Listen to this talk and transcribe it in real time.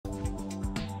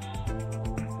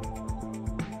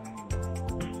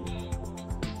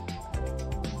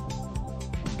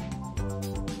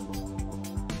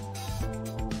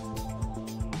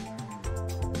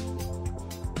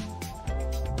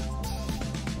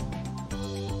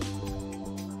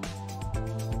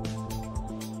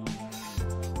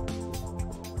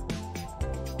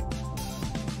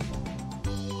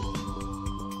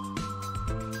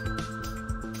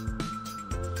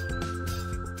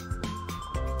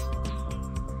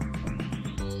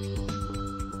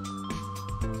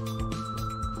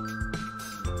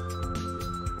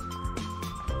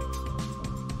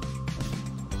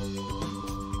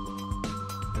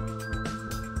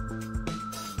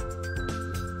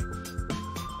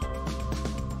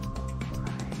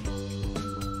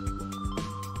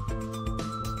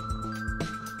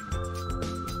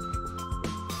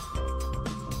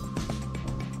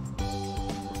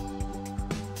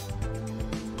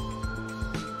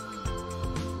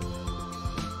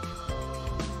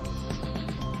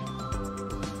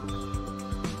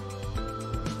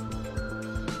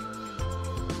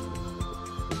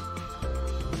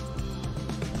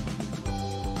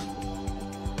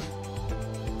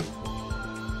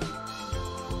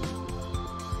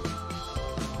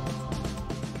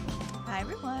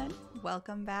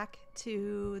Welcome back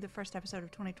to the first episode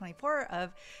of 2024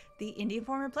 of the Indie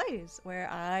Informer Plays, where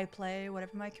I play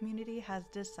whatever my community has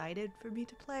decided for me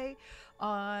to play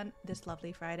on this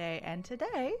lovely Friday. And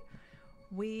today,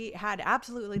 we had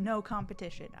absolutely no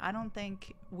competition. I don't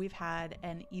think we've had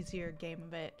an easier game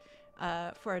of it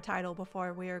for a title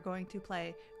before. We are going to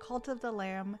play Cult of the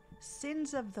Lamb,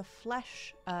 Sins of the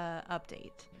Flesh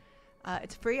update.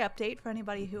 It's a free update for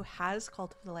anybody who has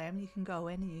Cult of the Lamb. You can go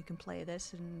in and you can play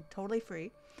this and totally free.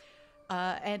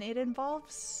 And it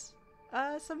involves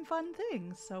some fun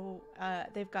things. So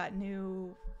they've got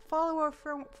new follower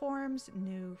forms,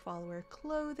 new follower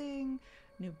clothing,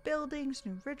 new buildings,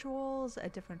 new rituals, a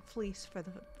different fleece for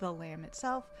the lamb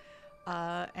itself,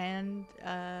 and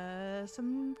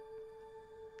some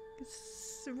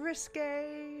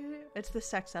risque. It's the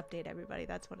sex update, everybody.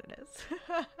 That's what it is.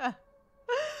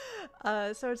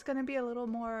 So it's going to be a little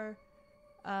more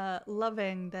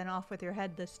loving than off with your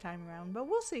head this time around, but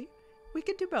we'll see. We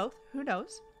could do both. Who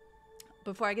knows?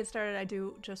 Before I get started, I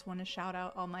do just want to shout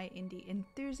out all my indie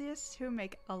enthusiasts who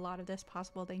make a lot of this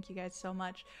possible. Thank you guys so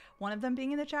much. One of them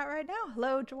being in the chat right now.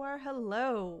 Hello, Jawar.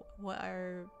 Hello. What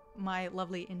are my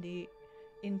lovely indie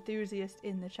enthusiasts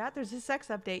in the chat? There's a sex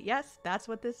update. Yes, that's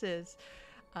what this is.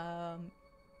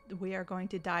 We are going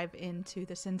to dive into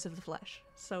the sins of the flesh.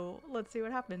 So let's see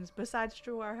what happens. Besides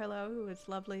Jawar, hello, who is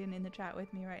lovely and in the chat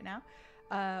with me right now.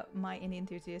 My indie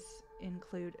enthusiasts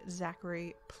include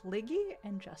Zachary Pliggy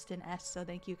and Justin S. So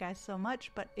thank you guys so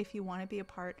much. But if you want to be a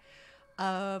part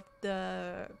of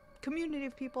the community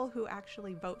of people who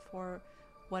actually vote for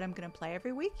what I'm going to play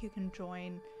every week, you can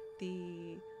join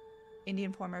the Indie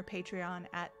Informer Patreon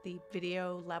at the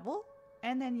video level.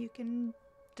 And then you can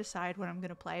decide what I'm going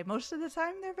to play. Most of the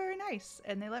time, they're very nice.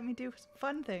 And they let me do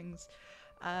fun things.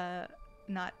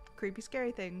 Not creepy,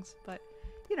 scary things. But,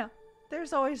 you know,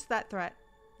 there's always that threat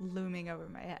looming over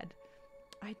my head.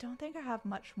 I don't think I have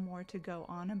much more to go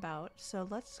on about, so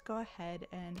let's go ahead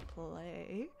and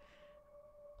play.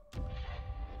 I'm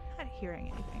not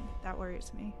hearing anything. That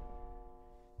worries me.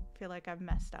 I feel like I've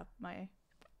messed up my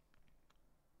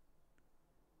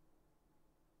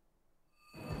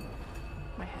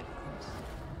headphones.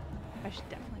 I should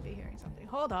definitely be hearing something.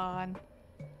 Hold on.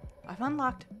 I've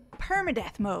unlocked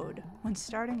permadeath mode when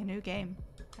starting a new game.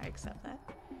 I accept that.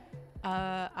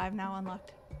 I've now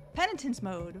unlocked penitence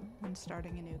mode when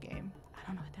starting a new game. I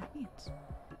don't know what that means.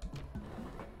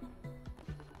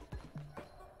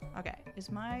 Okay,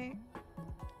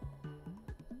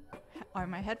 are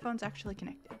my headphones actually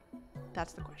connected?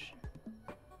 That's the question.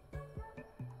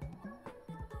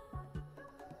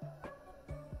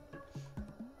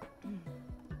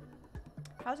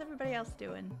 How's everybody else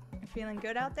doing? You feeling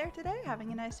good out there today?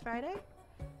 Having a nice Friday?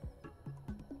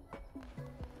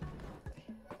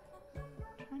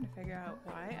 Figure out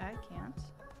why I can't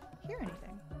hear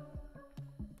anything.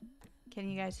 Can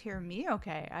you guys hear me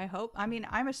okay? I hope. I mean,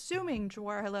 I'm assuming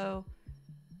Jawar Hello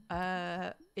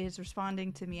is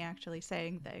responding to me actually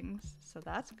saying things, so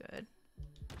that's good.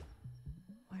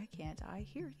 Why can't I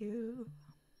hear you?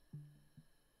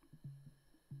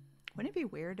 Wouldn't it be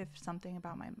weird if something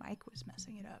about my mic was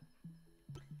messing it up?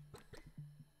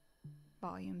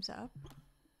 Volume's up.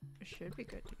 It should be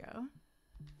good to go.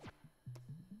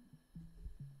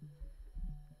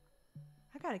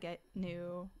 Gotta get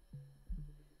new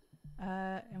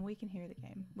and we can hear the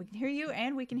game. We can hear you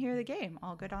and we can hear the game.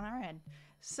 All good on our end.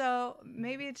 So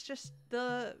maybe it's just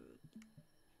the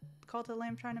Cult of the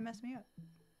Lamb trying to mess me up.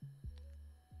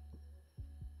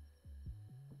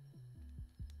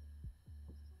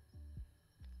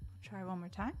 I'll try one more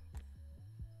time.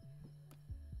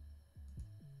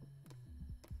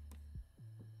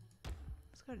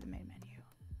 Let's go to the main menu.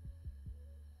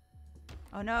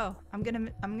 Oh no, I'm gonna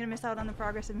miss out on the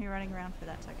progress of me running around for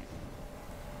that second.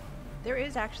 There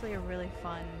is actually a really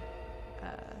fun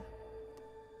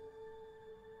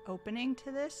opening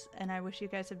to this, and I wish you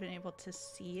guys had been able to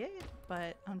see it,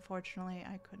 but unfortunately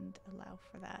I couldn't allow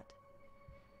for that.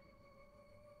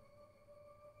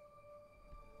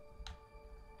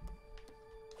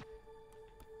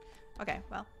 Okay,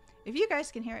 well, if you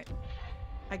guys can hear it,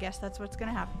 I guess that's what's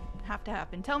gonna have to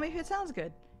happen. Tell me if it sounds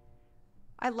good.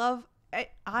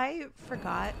 I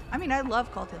forgot. I mean, I love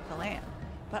Cult of the Lamb,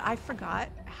 but I forgot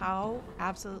how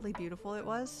absolutely beautiful it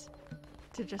was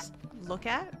to just look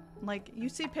at. Like, you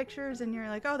see pictures and you're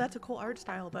like, oh, that's a cool art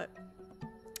style, but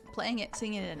playing it,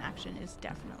 seeing it in action is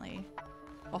definitely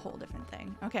a whole different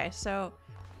thing. Okay, so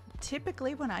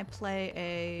typically when I play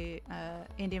a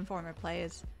Indie Informer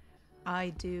plays,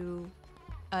 I do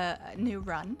a new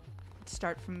run,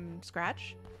 start from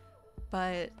scratch,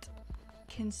 but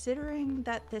considering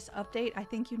that this update, I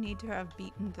think you need to have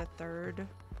beaten the third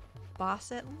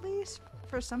boss at least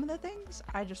for some of the things.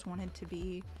 I just wanted to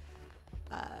be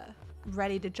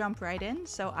ready to jump right in.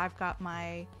 So I've got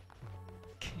my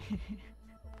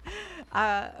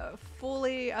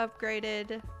fully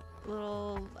upgraded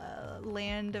little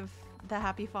land of the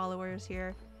happy followers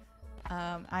here.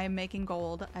 I am making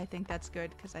gold. I think that's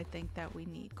good because I think that we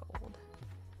need gold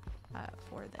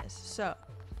for this. So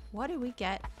what do we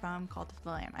get from Cult of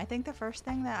the Lamb? I think the first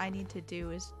thing that I need to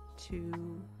do is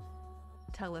to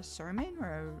tell a sermon,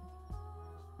 or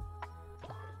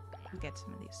we get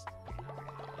some of these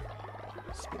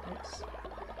spirits.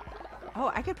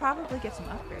 Oh, I could probably get some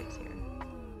upgrades here.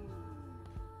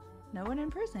 No one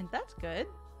imprisoned. That's good.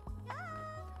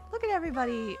 Look at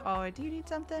everybody. Oh, do you need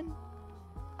something?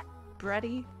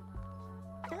 Bready?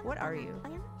 What are you?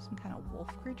 Some kind of wolf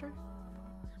creature?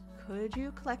 Could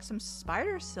you collect some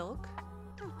spider silk?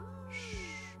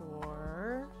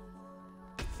 Sure.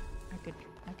 I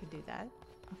could do that.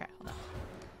 Okay, hold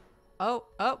on.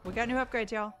 Oh, we got new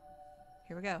upgrades, y'all.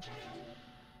 Here we go.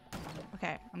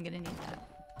 Okay, I'm gonna need that.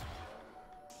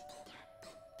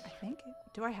 I think.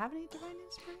 Do I have any divine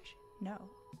inspiration? No.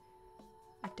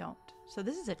 I don't. So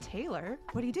this is a tailor.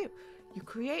 What do? You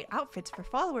create outfits for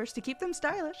followers to keep them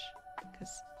stylish.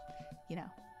 Because, you know,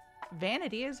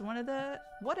 vanity is one of the...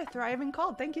 What a thriving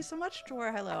cult. Thank you so much,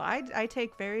 Dora. Hello. I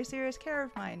take very serious care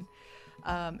of mine.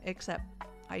 Except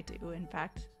I do, in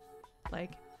fact.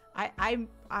 Like,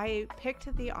 I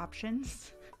picked the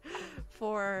options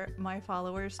for my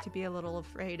followers to be a little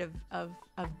afraid of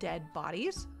dead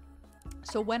bodies.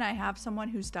 So when I have someone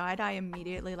who's died, I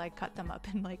immediately like cut them up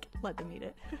and like let them eat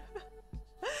it.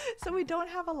 So we don't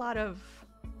have a lot of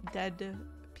dead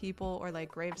people or like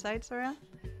grave sites around.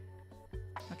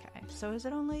 Okay, so is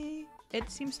it only...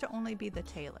 It seems to only be the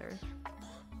tailor.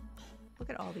 Look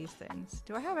at all these things.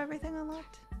 Do I have everything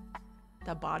unlocked?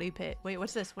 The body pit. Wait,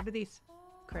 what's this? What are these?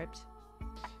 Crypt.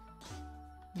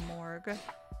 Morgue.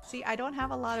 See, I don't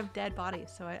have a lot of dead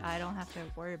bodies, so I don't have to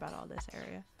worry about all this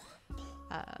area.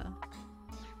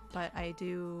 But I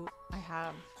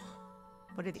have...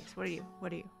 What are these? What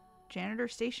are you? Janitor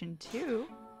Station 2?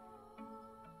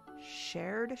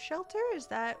 Shared shelter? Is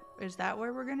that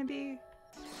where we're gonna be?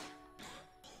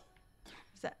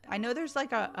 I know there's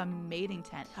like a mating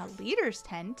tent. A leader's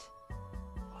tent?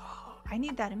 Whoa, I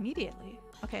need that immediately.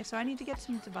 Okay, so I need to get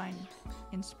some divine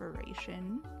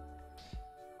inspiration.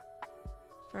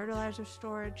 Fertilizer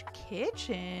storage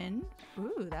kitchen.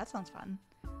 Ooh, that sounds fun.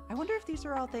 I wonder if these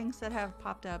are all things that have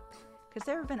popped up, because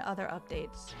there have been other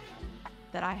updates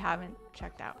that I haven't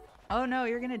checked out. Oh no,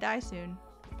 you're gonna die soon.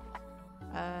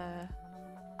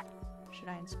 Should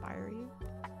I inspire you?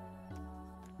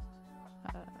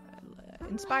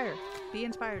 Inspire. Be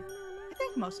inspired. I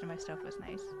think most of my stuff was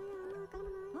nice.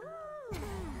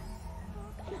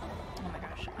 Oh my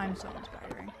gosh, I'm so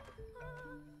inspiring.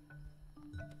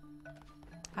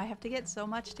 I have to get so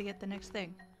much to get the next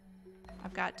thing.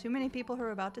 I've got too many people who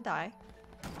are about to die,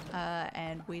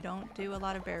 and we don't do a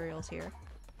lot of burials here,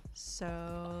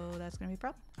 so that's gonna be a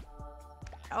problem.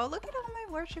 Oh, look at all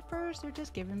my worshippers. They're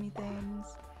just giving me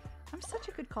things. I'm such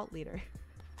a good cult leader.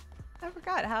 I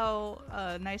forgot how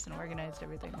nice and organized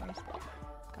everything was.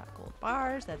 Got gold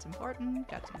bars. That's important.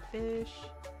 Got some fish.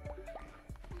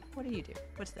 What do you do?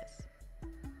 What's this?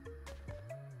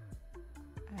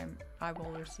 I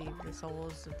will receive the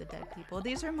souls of the dead people.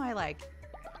 These are my, like,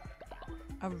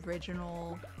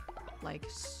 original, like,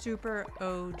 super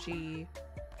OG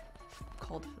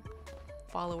cult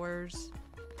followers.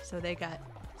 So they got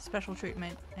special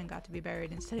treatment and got to be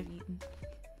buried instead of eaten.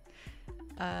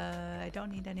 I don't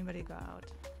need anybody to go out.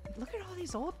 Look at all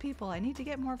these old people. I need to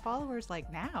get more followers,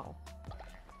 like, now.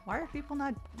 Why are people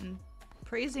not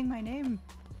praising my name?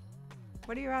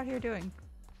 What are you out here doing?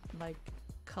 Like,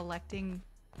 collecting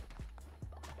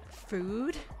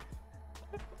food?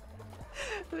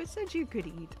 Who said you could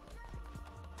eat?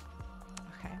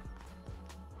 Okay.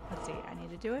 Let's see. I need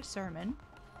to do a sermon.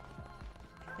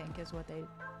 I think is what they...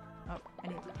 Oh, I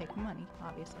need to take money,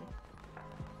 obviously.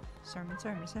 Sermon,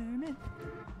 sermon, sermon.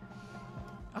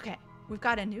 Okay. We've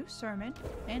got a new sermon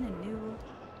and a new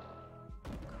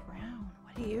crown.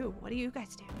 What do you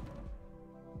guys do?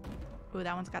 Ooh,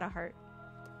 that one's got a heart.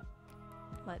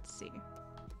 Let's see.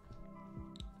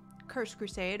 Curse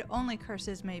Crusade. Only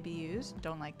curses may be used.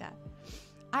 Don't like that.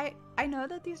 I know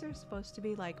that these are supposed to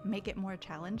be like make it more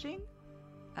challenging,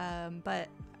 but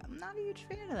I'm not a huge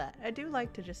fan of that. I do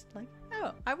like to just like,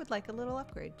 oh, I would like a little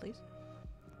upgrade, please.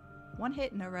 One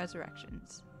hit, no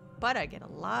resurrections, but I get a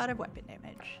lot of weapon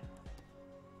damage.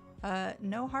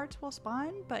 No hearts will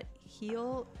spawn, but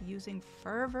heal using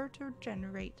fervor to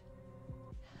generate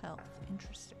health.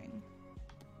 Interesting.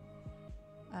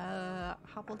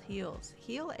 Hobbled heals.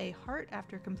 Heal a heart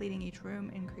after completing each room,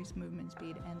 increase movement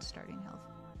speed and starting health.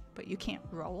 But you can't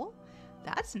roll?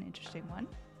 That's an interesting one.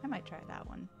 I might try that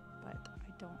one, but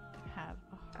I don't have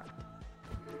a heart.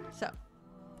 So,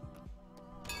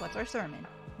 what's our sermon?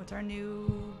 What's our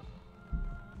new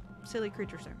silly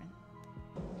creature sermon?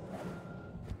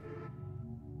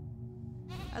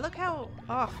 I look how,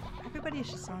 oh, everybody is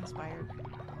just so inspired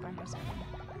by my sermon.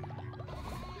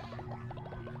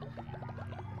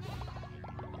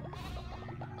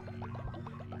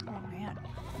 Oh man,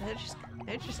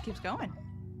 it just keeps going.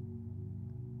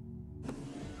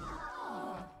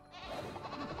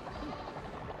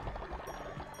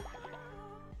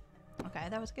 Okay,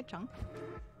 that was a good chunk.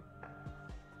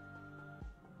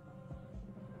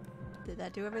 Did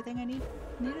that do everything I needed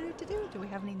it to do? Do we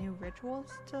have any new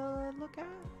rituals to look at?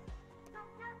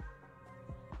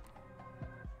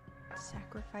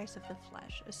 Sacrifice of the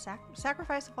flesh. A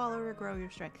sacrifice a follower to grow your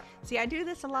strength. See, I do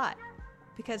this a lot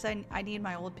because I need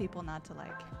my old people not to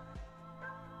like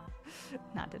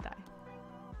not to die.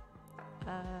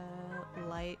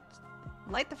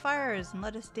 Light the fires and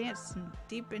let us dance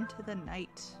deep into the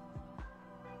night.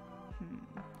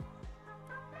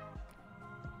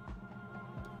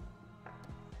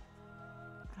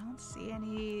 I don't see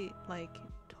any like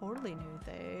totally new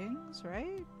things,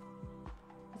 right?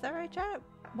 Is that right, chat?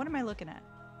 What am I looking at?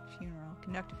 Funeral.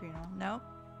 Conduct a funeral. No.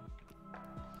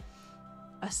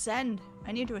 Ascend.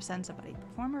 I need to ascend somebody.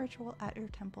 Perform a ritual at your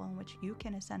temple in which you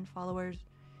can ascend followers'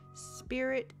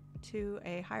 spirit to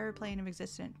a higher plane of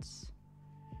existence.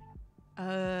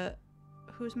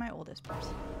 Who's my oldest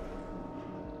person?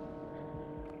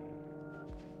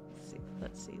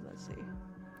 Let's see.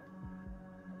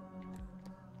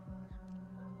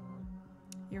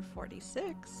 You're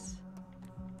 46.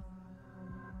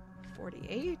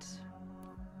 48.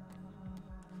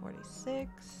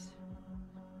 46.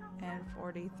 And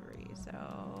 43.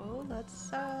 So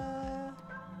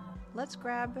let's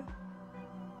grab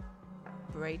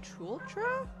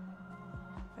Brachultra?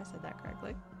 If I said that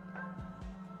correctly.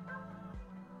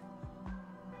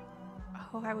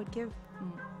 Oh, I would give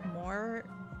more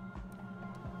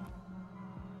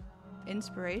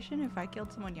inspiration if I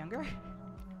killed someone younger?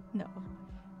 No.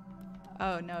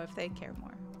 Oh, no, if they care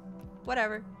more.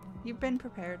 Whatever. You've been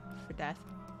prepared for death.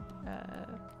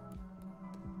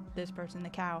 This person, the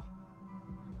cow.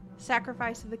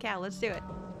 Sacrifice of the cow. Let's do it.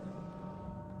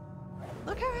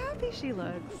 Look how happy she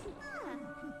looks.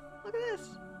 Look at this.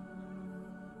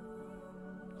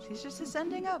 She's just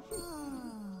ascending up.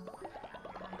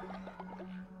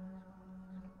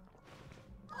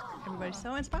 Everybody's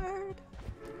so inspired.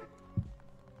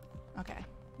 Okay.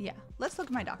 Yeah. Let's look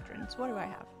at my doctrines. What do I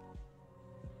have?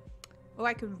 Oh,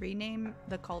 I could rename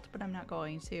the cult, but I'm not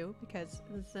going to because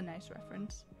this is a nice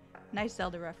reference. Nice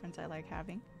Zelda reference I like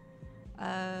having.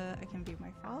 I can view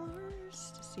my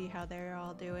followers to see how they're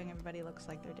all doing. Everybody looks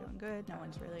like they're doing good. No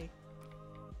one's really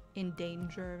in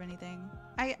danger of anything.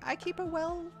 I keep a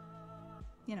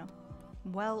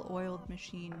well-oiled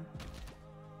machine.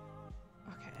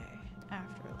 Okay,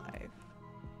 afterlife.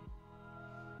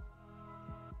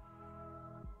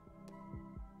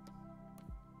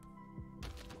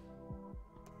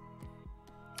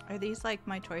 Are these like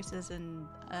my choices and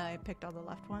I picked all the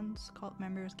left ones? Cult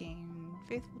members gain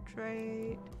faithful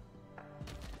trait.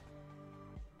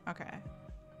 Okay.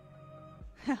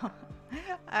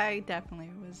 I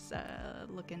definitely was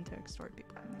looking to extort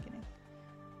people in the beginning.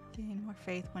 Gain more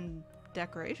faith when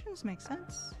decorations make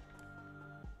sense.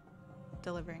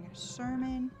 Delivering a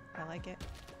sermon. I like it.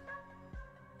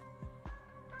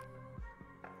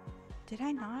 Did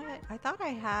I not? I thought I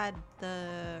had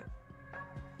the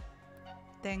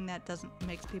thing that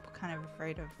makes people kind of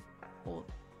afraid of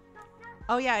old.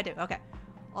 Oh yeah, I do. Okay.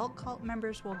 All cult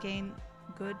members will gain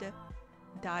good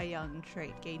die young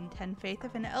trait. Gain 10 faith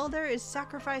if an elder is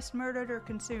sacrificed, murdered, or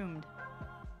consumed.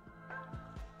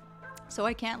 So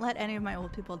I can't let any of my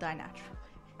old people die naturally.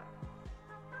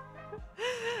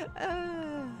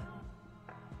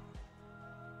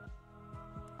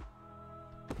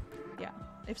 Yeah.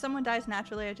 If someone dies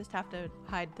naturally, I just have to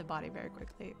hide the body very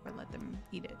quickly or let them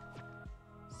eat it.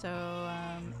 So,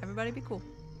 everybody be cool.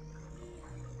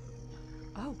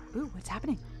 Oh, ooh, what's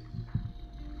happening?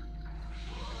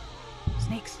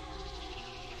 Snakes.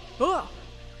 Oh!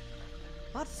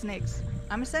 Lots of snakes.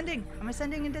 I'm ascending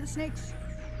into the snakes.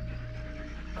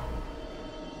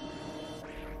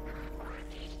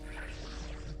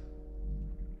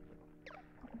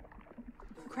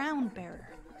 Crown bearer.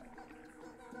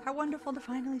 How wonderful to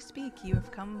finally speak. You have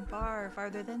come far,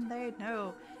 farther than they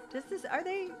know. Are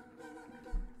they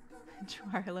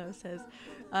Charlo says,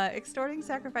 extorting,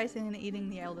 sacrificing, and eating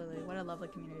the elderly. What a lovely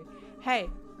community. Hey,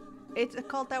 it's a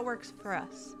cult that works for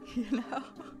us, you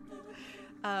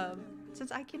know?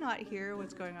 Since I cannot hear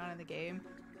what's going on in the game,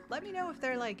 let me know if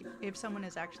they're like, if someone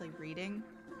is actually reading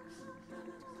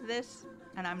this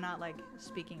and I'm not like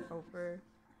speaking over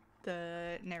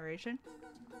the narration.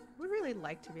 Would really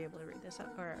like to be able to read this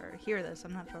or hear this.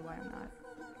 I'm not sure why I'm not.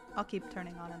 I'll keep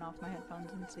turning on and off my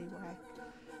headphones and see why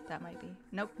that might be.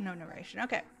 Nope, no narration.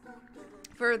 Okay.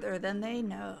 Further than they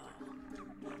know.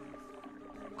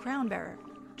 Crown bearer,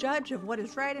 judge of what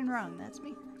is right and wrong. That's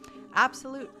me.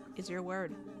 Absolute is your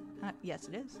word. Yes,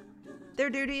 it is.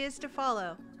 Their duty is to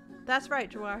follow. That's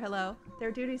right, Jawar. Hello.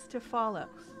 Their duty is to follow.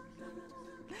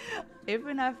 If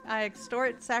enough, I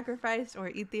extort, sacrifice, or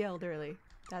eat the elderly.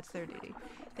 That's their duty.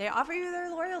 They offer you their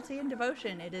loyalty and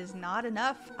devotion. It is not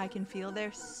enough. I can feel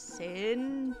their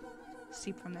sin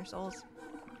seep from their souls.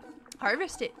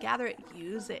 Harvest it, gather it,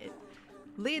 use it.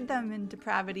 Lead them in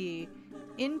depravity,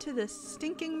 into the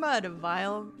stinking mud of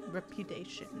vile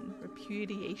repudiation.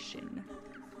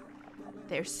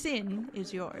 Their sin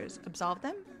is yours. Absolve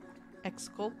them.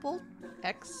 Exculpate.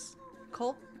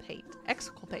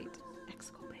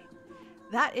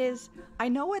 That is, I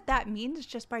know what that means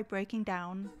just by breaking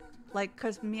down, like,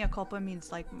 because mea culpa means,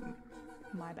 like,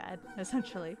 my bad,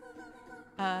 essentially.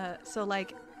 So,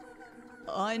 like,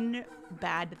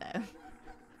 unbad them.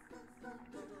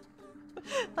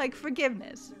 Like,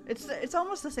 forgiveness. It's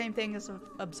almost the same thing as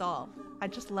absolve. I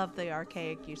just love the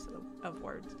archaic use of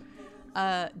words.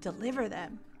 Deliver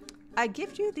them. I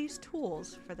gift you these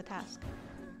tools for the task.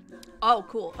 Oh,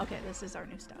 cool. Okay, this is our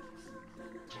new stuff.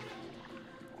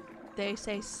 They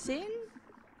say sin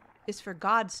is for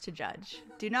gods to judge.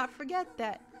 Do not forget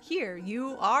that here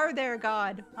you are their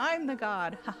god. I'm the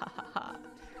god. Ha ha ha ha.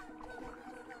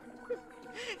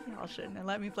 Y'all shouldn't have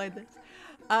let me play this.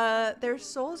 Their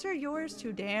souls are yours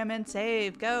to damn and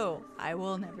save. Go. I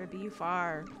will never be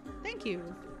far. Thank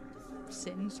you,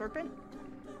 Sin Serpent.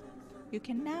 You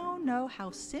can now know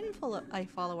how sinful a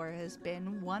follower has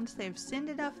been. Once they've sinned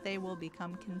enough, they will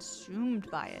become consumed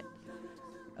by it.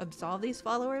 Absolve these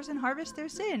followers and harvest their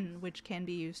sin, which can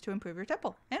be used to improve your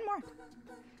temple, and more.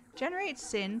 Generate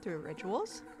sin through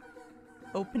rituals,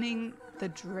 opening the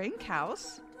drink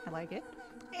house, I like it,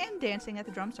 and dancing at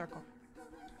the drum circle.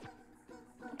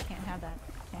 Can't have that.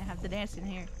 Can't have the dancing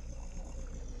here.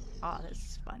 Oh, this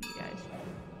is fun, you guys.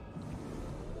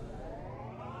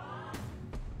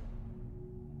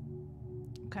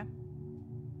 Okay.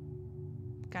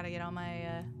 Gotta get all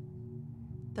my,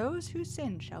 those who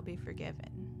sin shall be forgiven.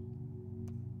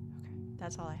 Okay,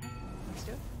 that's all I have. Let's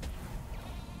do it.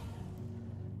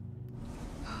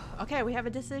 Okay, we have a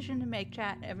decision to make,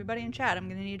 chat. Everybody in chat, I'm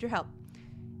gonna need your help.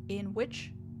 In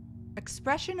which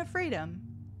expression of freedom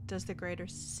does the greater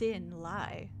sin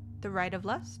lie? The rite of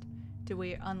lust? Do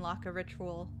we unlock a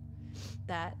ritual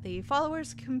that the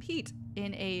followers compete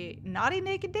in a naughty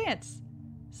naked dance?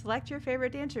 Select your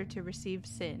favorite dancer to receive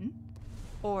sin.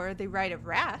 Or the rite of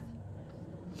wrath?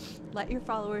 Let your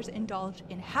followers indulge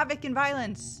in havoc and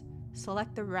violence.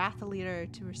 Select the wrath leader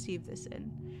to receive the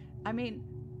sin. I mean,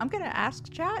 I'm gonna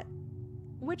ask chat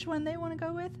which one they want to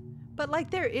go with, but like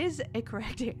there is a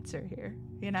correct answer here,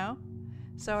 you know?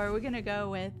 So are we gonna go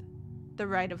with the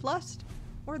rite of lust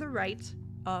or the rite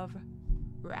of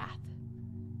wrath?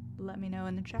 Let me know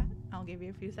in the chat. I'll give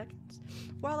you a few seconds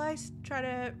while I try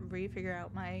to re-figure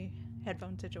out my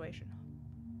headphone situation.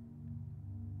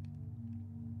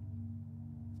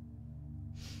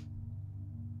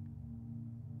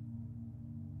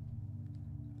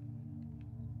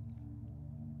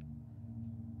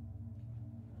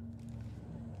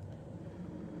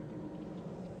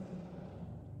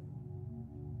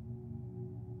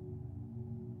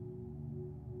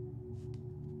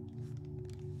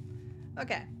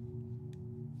 Okay,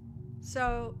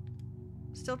 so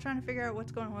still trying to figure out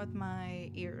what's going on with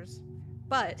my ears,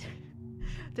 but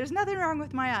there's nothing wrong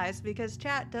with my eyes because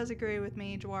chat does agree with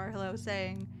me, Jawar Hello,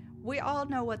 saying we all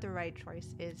know what the right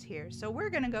choice is here. So we're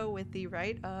gonna go with the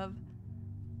rite of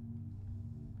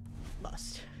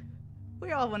lust.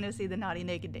 We all want to see the naughty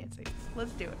naked dancing.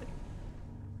 Let's do it.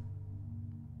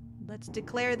 Let's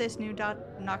declare this new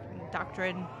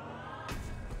doctrine.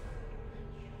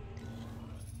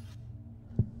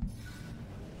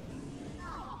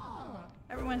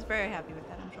 Everyone's very happy with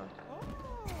that, I'm sure.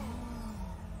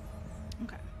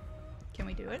 Okay. Can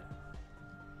we do it?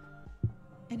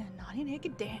 In a naughty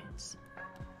naked dance.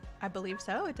 I believe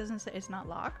so. It doesn't say it's not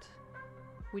locked.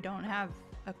 We don't have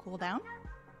a cooldown.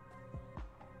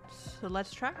 So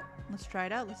let's try it. Let's try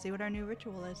it out. Let's see what our new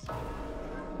ritual is.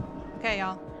 Okay,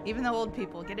 y'all. Even the old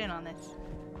people, get in on this.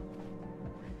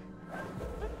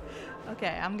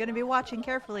 Okay, I'm gonna be watching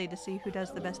carefully to see who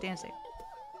does the best dancing.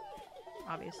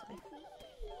 Obviously.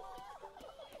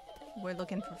 We're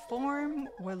looking for form.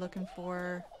 We're looking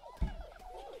for...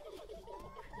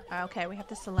 Okay, we have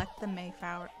to select the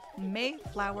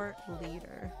Mayflower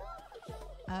leader.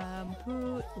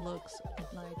 Who looks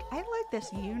like... I like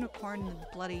this unicorn, the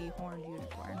bloody horned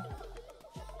unicorn.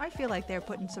 I feel like they're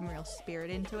putting some real spirit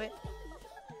into it.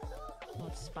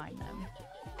 Let's find them.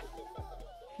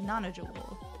 Nana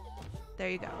Jewel. There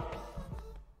you go.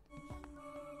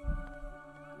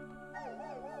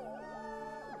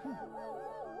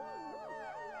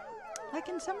 Like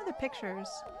in some of the pictures.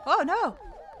 Oh no!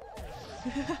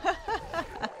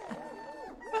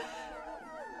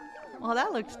 Well,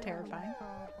 that looks terrifying.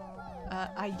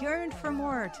 I yearned for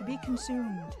more, to be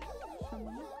consumed.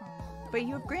 But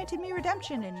you have granted me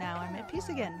redemption, and now I'm at peace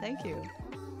again. Thank you.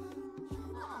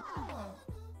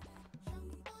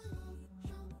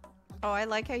 Oh, I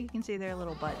like how you can see their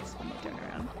little butts when they turn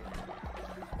around.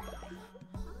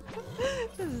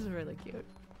 This is really cute.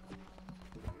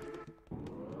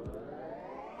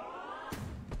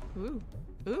 Ooh.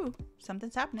 Ooh.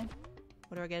 Something's happening.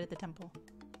 What do I get at the temple?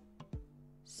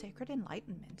 Sacred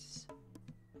enlightenments.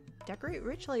 Decorate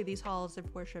richly these halls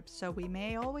of worship so we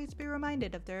may always be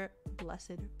reminded of their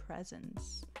blessed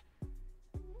presence.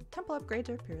 Temple upgrades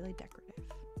are purely decorative.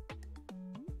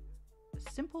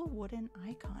 A simple wooden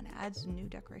icon adds new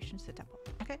decorations to the temple.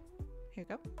 Okay, here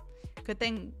you go. Good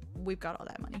thing we've got all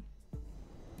that money.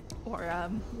 Or,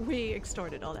 we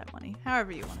extorted all that money.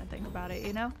 However you want to think about it,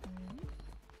 you know?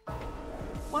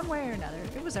 One way or another,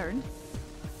 it was earned.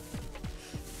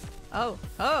 Oh,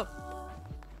 oh!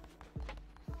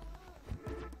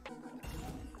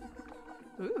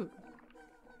 Ooh.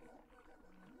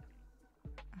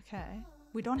 Okay.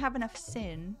 We don't have enough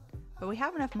sin, but we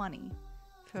have enough money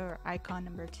for icon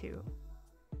number 2.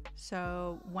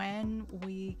 So when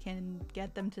we can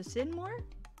get them to sin more,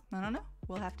 I don't know.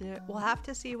 We'll have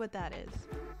to see what that is.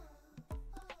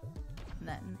 And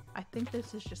then I think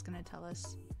this is just gonna tell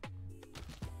us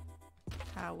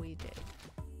how we did.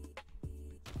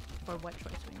 Or what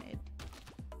choice we made.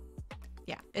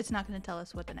 Yeah, it's not gonna tell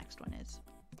us what the next one is.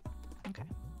 Okay.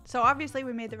 So obviously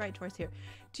we made the right choice here.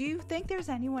 Do you think there's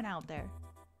anyone out there?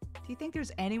 Do you think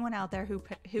there's anyone out there who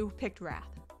picked Wrath?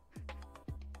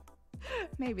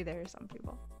 Maybe there are some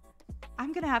people.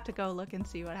 I'm gonna have to go look and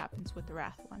see what happens with the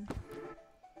Wrath one.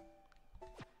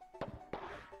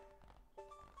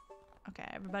 Okay,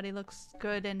 everybody looks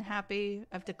good and happy.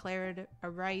 I've declared a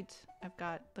right. I've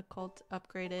got the cult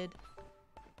upgraded.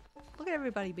 Look at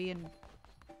everybody being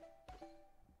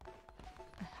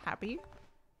happy.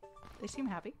 They seem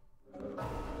happy.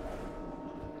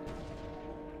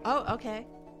 Oh, okay.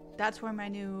 That's where my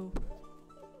new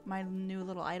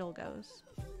little idol goes.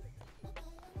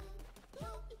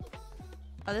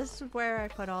 Oh, this is where I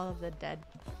put all of the dead,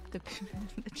 the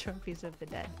trophies of the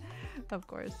dead, of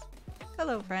course.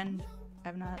 Hello, friend.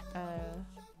 I've not,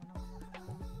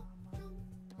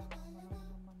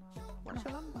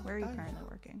 where are you currently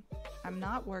working? I'm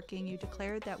not working. You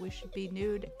declared that we should be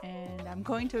nude, and I'm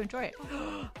going to enjoy it.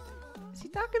 Is he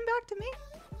talking back to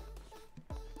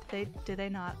me? Did they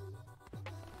not?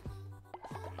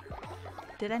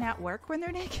 Did I not work when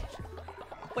they're naked?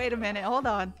 Wait a minute, hold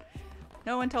on.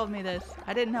 No one told me this.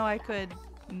 I didn't know I could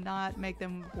not make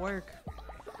them work.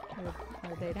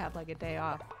 Or they'd have like a day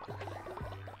off.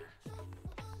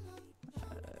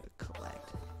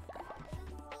 Collect.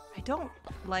 I don't,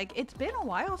 like, it's been a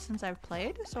while since I've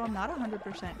played, so I'm not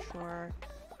 100% sure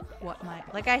what my,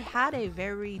 like, I had a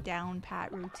very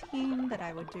down-pat routine that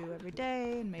I would do every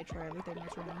day and made sure everything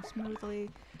was running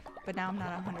smoothly, but now I'm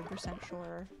not 100%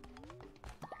 sure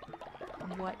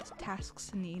what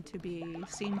tasks need to be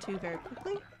seen to very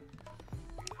quickly.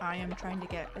 I am trying to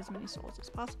get as many souls as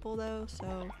possible though,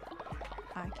 so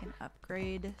I can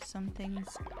upgrade some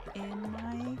things in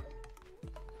my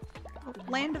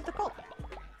land of the cult.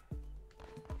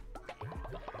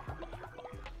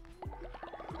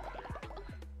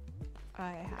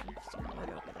 I have some wood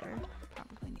over there.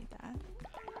 Probably need that.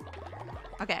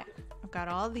 Okay, I've got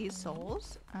all these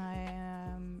souls. I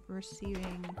am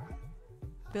receiving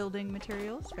building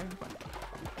materials. Very important.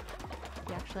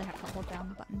 You actually have to hold down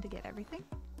the button to get everything.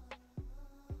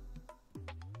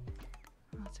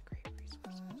 Lots of great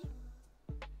resources.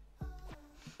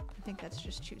 I think that's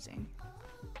just choosing.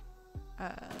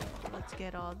 Let's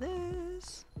get all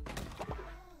this.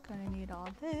 Gonna need all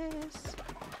this.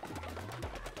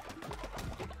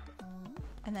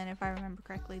 And then if I remember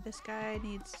correctly, this guy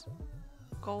needs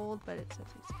gold, but it says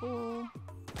he's full.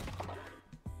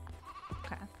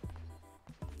 Okay.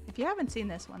 If you haven't seen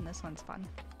this one's fun.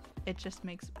 it just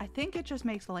makes, I think it just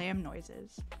makes lamb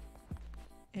noises,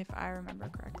 if I remember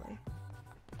correctly.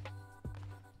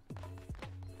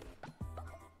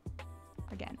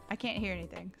 Again, I can't hear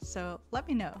anything, so let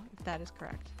me know if that is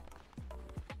correct.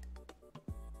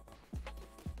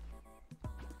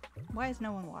 Why is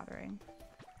no one watering?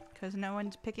 Because no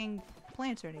one's picking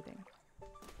plants or anything.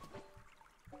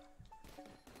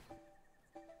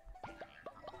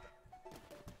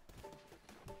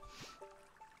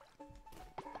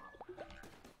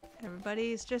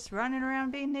 Everybody's just running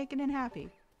around being naked and happy.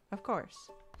 Of course.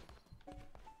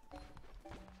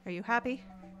 Are you happy?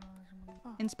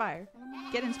 Inspire.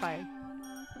 Get inspired.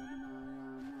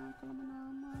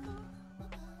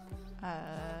 Are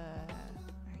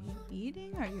you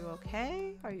eating? Are you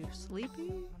okay? Are you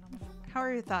sleepy? How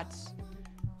are your thoughts?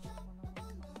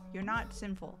 You're not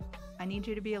sinful. I need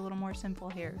you to be a little more sinful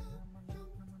here.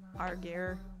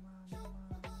 Argir.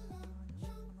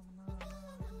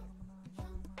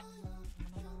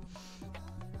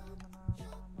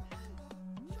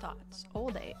 Thoughts.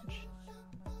 Old age.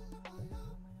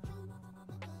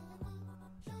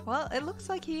 Well, it looks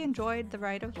like he enjoyed the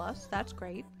Rite of Lust. That's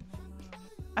great.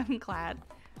 I'm glad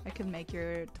I could make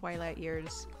your twilight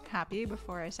years happy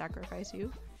before I sacrifice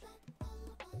you.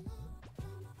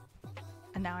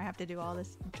 And now I have to do all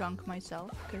this junk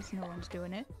myself because no one's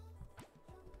doing it.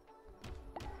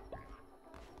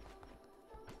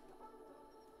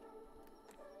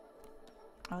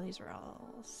 Oh, these are all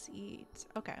seeds.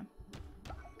 Okay.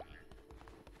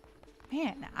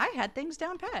 Man, I had things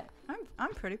down pat.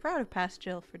 I'm pretty proud of Past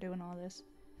Jill for doing all this.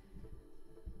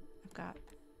 I've got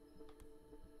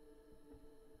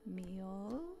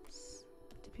meals.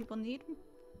 Do people need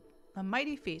a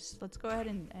mighty feast? Let's go ahead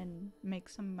and make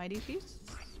some mighty feasts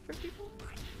for people.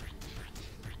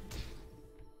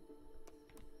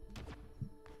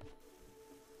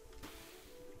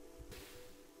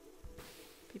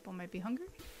 People might be hungry.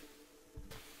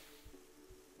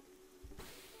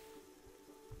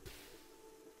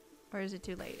 Or is it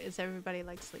too late? Is everybody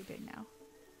like sleeping now?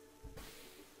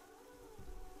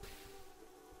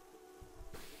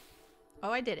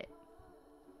 Oh, I did it.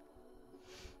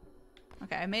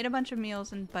 Okay, I made a bunch of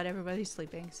meals but everybody's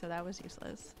sleeping, so that was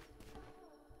useless.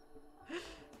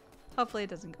 Hopefully it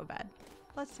doesn't go bad.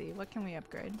 Let's see, what can we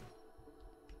upgrade?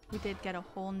 We did get a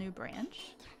whole new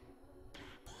branch.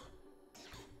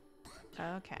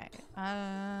 Okay.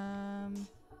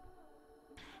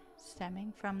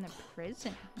 Stemming from the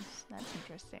prisons. That's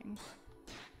interesting.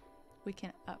 We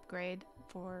can upgrade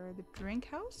for the drink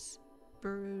house.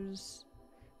 Brew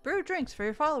drinks for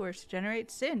your followers to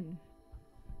generate sin.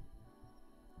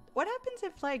 What happens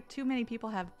if like too many people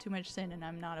have too much sin and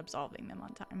I'm not absolving them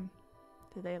on time?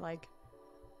 Do they like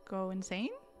go insane?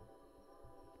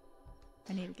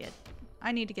 I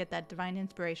need to get that divine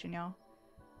inspiration, y'all.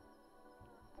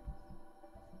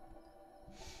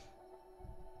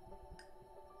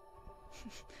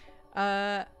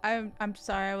 I'm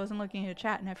sorry, I wasn't looking at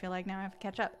chat and I feel like now I have to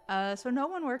catch up. So no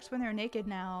one works when they're naked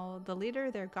now. The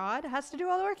leader, their god, has to do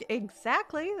all the work.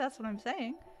 Exactly, that's what I'm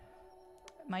saying.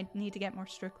 Might need to get more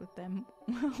strict with them.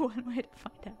 One way to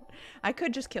find out. I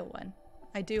could just kill one.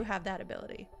 I do have that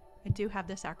ability. I do have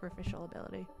the sacrificial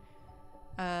ability.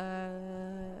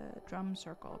 Drum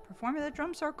circle. Perform the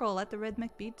drum circle. Let the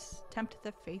rhythmic beats tempt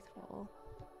the faithful.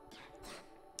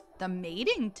 The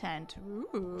mating tent.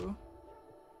 Ooh.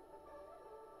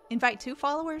 Invite 2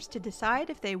 followers to decide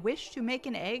if they wish to make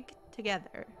an egg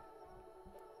together.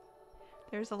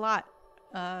 There's a lot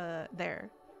there.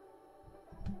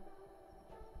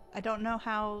 I don't know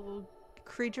how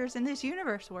creatures in this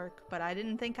universe work, but I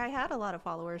didn't think I had a lot of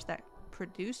followers that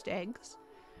produced eggs.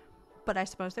 But I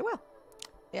suppose they will.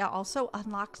 It also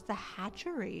unlocks the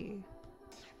hatchery.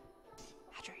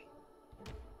 Hatchery.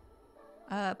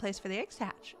 Place for the eggs to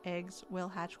hatch. Eggs will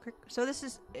hatch quick. So this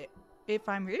is... If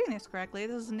I'm reading this correctly,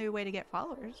 this is a new way to get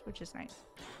followers, which is nice.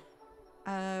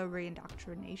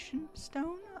 Reindoctrination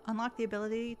stone. Unlock the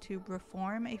ability to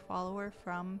reform a follower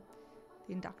from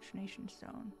the indoctrination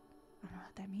stone. I don't know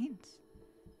what that means.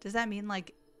 Does that mean,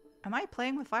 like, am I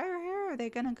playing with fire here? Or are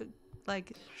they gonna,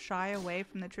 like, shy away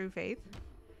from the true faith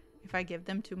if I give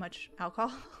them too much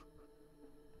alcohol?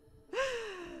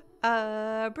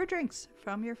 Brew drinks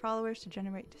from your followers to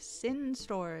generate sin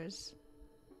stores.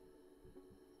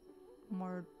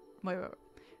 Wait.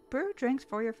 Brew drinks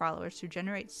for your followers to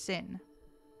generate sin.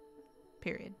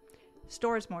 Period.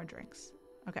 Stores more drinks.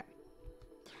 Okay.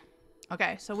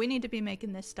 Okay, so we need to be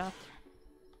making this stuff.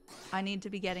 I need to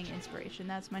be getting inspiration.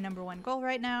 That's my #1 goal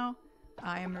right now.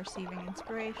 I am receiving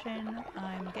inspiration.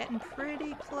 I'm getting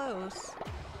pretty close.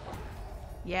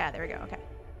 Yeah, there we go. Okay.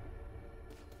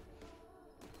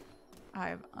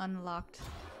 I've unlocked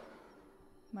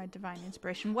my divine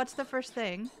inspiration. What's the first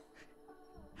thing?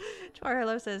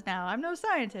 Chorilo says, now, I'm no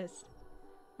scientist.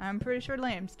 I'm pretty sure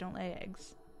lambs don't lay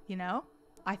eggs. You know?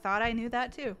 I thought I knew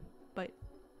that too, but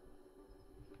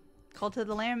Cult of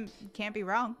the Lamb can't be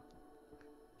wrong.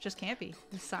 Just can't be.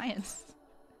 It's science.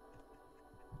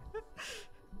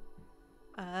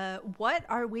 What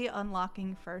are we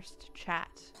unlocking first,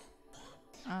 chat?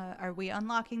 Are we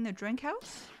unlocking the drink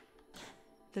house,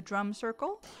 the drum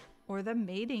circle, or the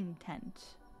mating tent?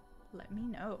 Let me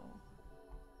know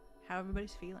how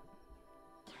everybody's feeling.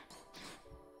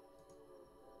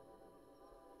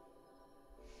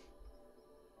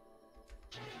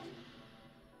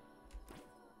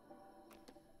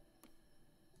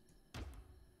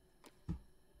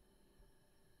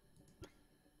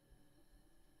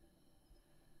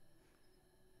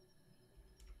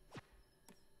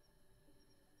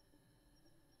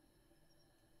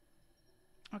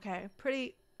 Okay,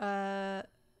 pretty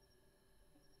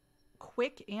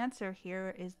quick answer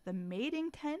here is the mating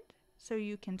tent, so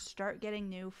you can start getting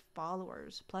new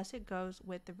followers. Plus it goes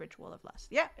with the Ritual of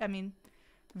Lust. Yeah, I mean,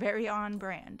 very on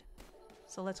brand.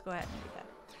 So let's go ahead and do that.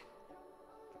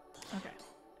 Okay.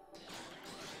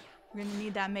 We're gonna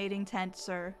need that mating tent,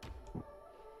 sir.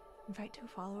 Invite 2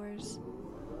 followers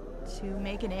to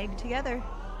make an egg together.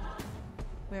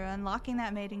 We're unlocking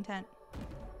that mating tent.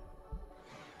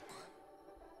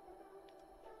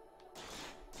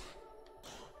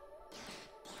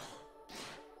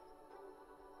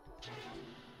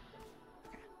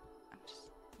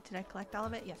 Did I collect all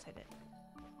of it? Yes, I did.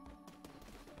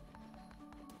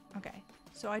 Okay,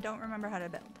 so I don't remember how to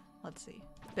build. Let's see.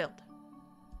 Build.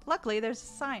 Luckily, there's a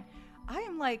sign.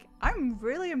 I'm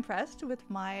really impressed with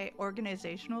my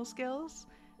organizational skills.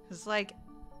 It's like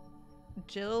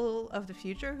Jill of the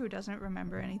future, who doesn't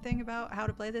remember anything about how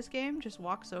to play this game, just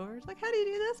walks over. It's like, how do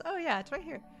you do this? Oh yeah, it's right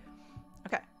here.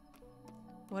 Okay.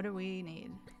 What do we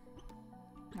need?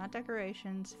 Not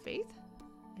decorations. Faith?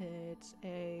 It's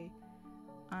a...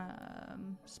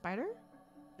 spider?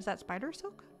 Is that spider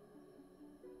silk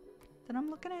that I'm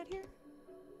looking at here?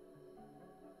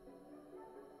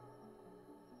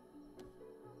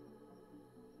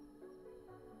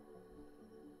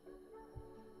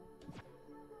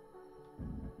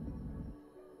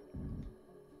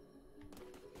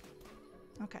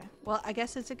 Okay, well, I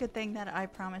guess it's a good thing that I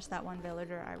promised that one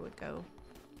villager I would go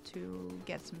to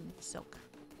get some silk.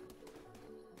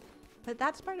 But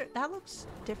that spider, that looks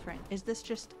different. Is this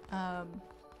just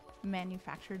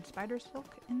manufactured spider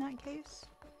silk in that case?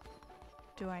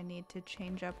 Do I need to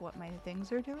change up what my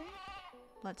things are doing?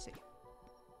 Let's see.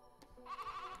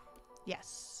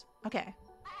 Yes. Okay.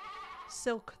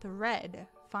 Silk thread.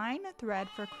 Fine thread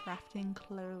for crafting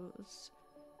clothes.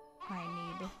 I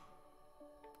need...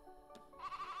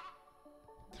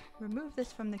 Remove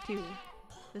this from the queue.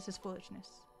 This is foolishness.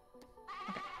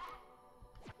 Okay.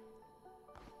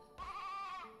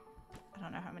 I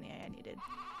don't know how many I needed.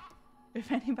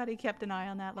 If anybody kept an eye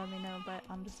on that, let me know, but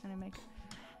I'm just gonna make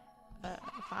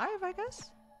 5, I guess?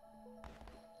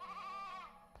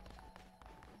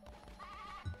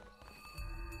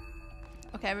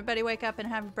 Okay, everybody wake up and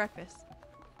have breakfast.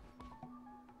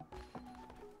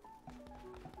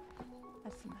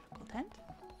 That's the medical tent.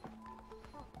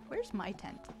 Where's my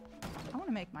tent? I want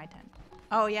to make my tent.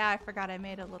 Oh yeah, I forgot I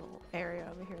made a little area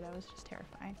over here. That was just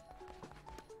terrifying.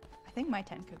 I think my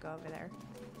tent could go over there.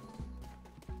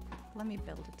 Let me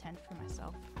build a tent for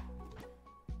myself.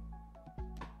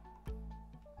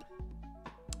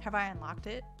 Have I unlocked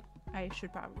it? I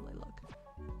should probably look.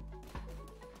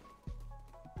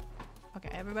 Okay,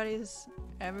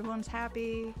 everyone's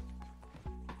happy.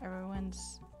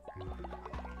 Everyone's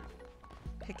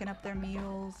picking up their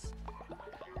meals.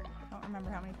 I don't remember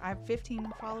how many. I have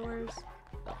 15 followers.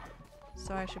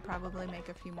 So I should probably make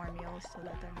a few more meals so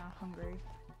that they're not hungry.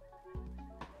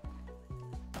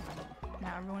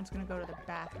 Now everyone's gonna go to the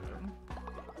bathroom.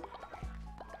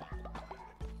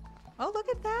 Oh, look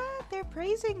at that! They're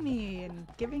praising me and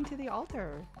giving to the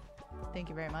altar. Thank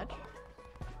you very much.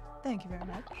 Thank you very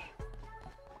much.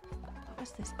 What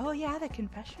was this? Oh yeah, the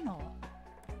confessional.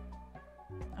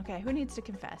 Okay, who needs to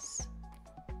confess?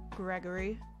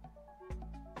 Gregory.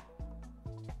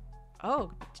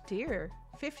 Oh dear.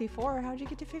 54? How'd you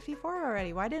get to 54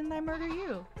 already? Why didn't I murder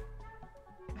you?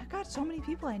 I've got so many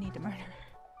people I need to murder.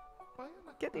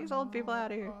 Get these old people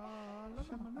out of here.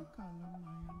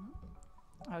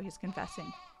 Oh, he's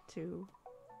confessing to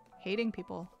hating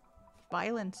people.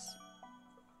 Violence.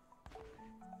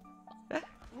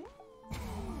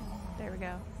 There we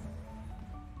go.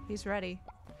 He's ready.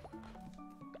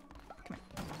 Come here.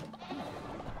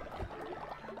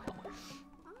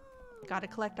 gotta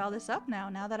collect all this up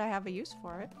now that I have a use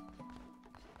for it.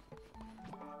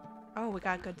 Oh, we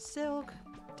got good silk.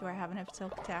 Do I have enough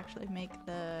silk to actually make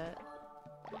the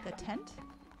tent?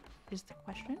 Is the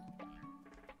question.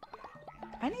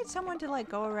 I need someone to like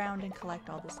go around and collect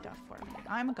all this stuff for me.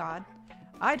 I'm a god.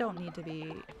 I don't need to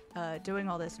be doing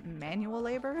all this manual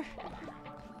labor.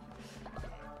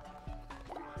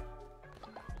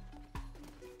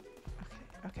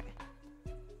 Okay.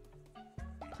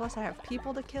 Plus I have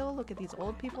people to kill. Look at these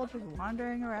old people just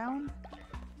wandering around.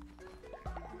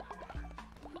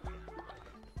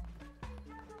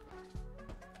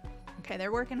 Okay,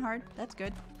 they're working hard. That's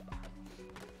good.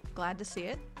 Glad to see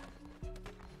it.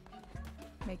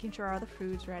 Making sure all the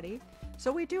food's ready.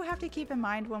 So we do have to keep in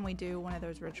mind when we do one of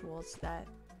those rituals that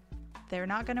they're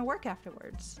not going to work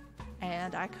afterwards.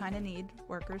 And I kind of need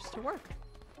workers to work.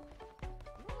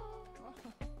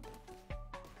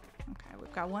 Okay,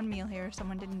 we've got one meal here.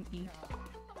 Someone didn't eat.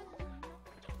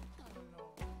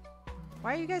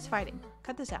 Why are you guys fighting?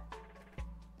 Cut this out.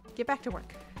 Get back to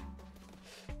work.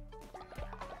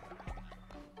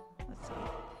 Let's see.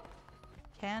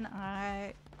 Can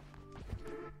I...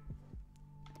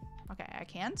 Okay, I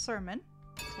can sermon,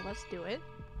 so let's do it.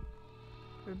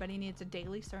 Everybody needs a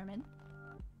daily sermon.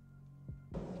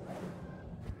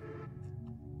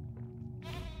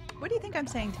 What do you think I'm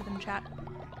saying to them, chat?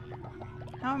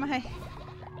 How am I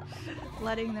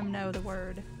letting them know the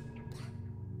word?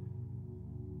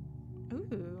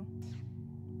 Ooh.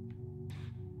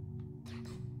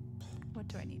 What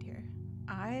do I need here?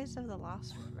 Eyes of the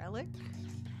Lost Relic?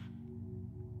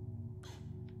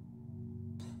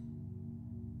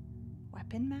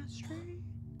 Weapon mastery?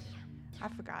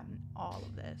 I've forgotten all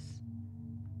of this.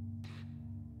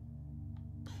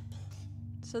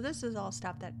 So this is all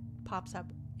stuff that pops up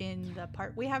in the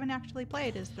part we haven't actually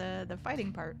played, is the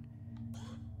fighting part.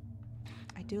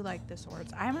 I do like the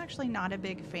swords. I'm actually not a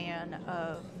big fan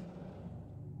of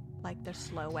like the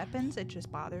slow weapons. It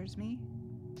just bothers me.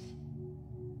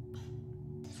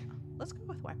 So let's go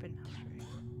with weapon mastery.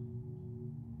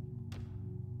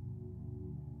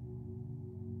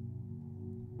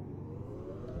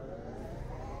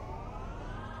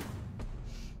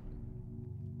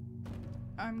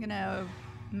 I'm gonna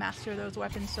master those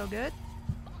weapons so good.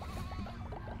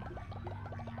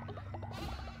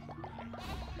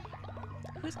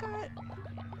 Who's got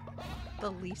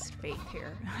the least faith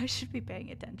here? I should be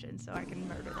paying attention so I can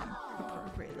murder them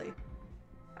appropriately.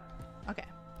 Okay.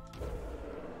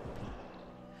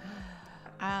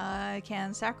 I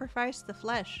can sacrifice the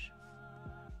flesh.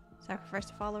 Sacrifice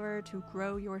a follower to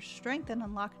grow your strength and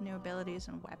unlock new abilities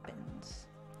and weapons.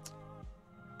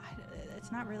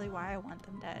 It's not really why I want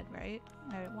them dead, right?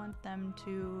 I want them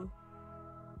to...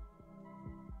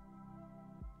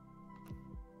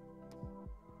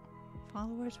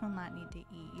 Followers will not need to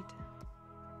eat.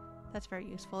 That's very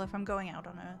useful if I'm going out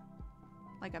on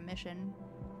a mission.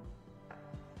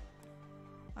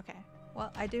 Okay.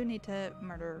 Well, I do need to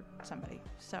murder somebody.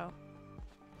 So,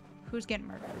 who's getting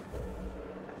murdered?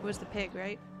 It was the pig,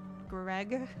 right?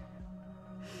 Greg?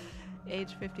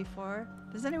 Age 54.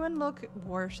 Does anyone look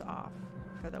worse off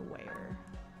for the wear?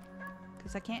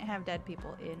 Because I can't have dead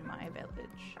people in my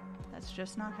village. That's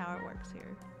just not how it works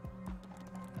here.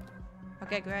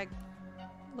 Okay, Greg.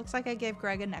 Looks like I gave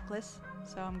Greg a necklace,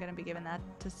 so I'm gonna be giving that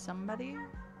to somebody.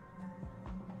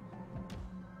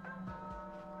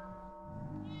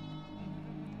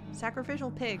 Sacrificial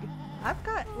pig. I've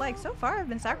got, like, so far I've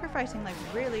been sacrificing, like,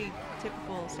 really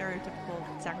typical,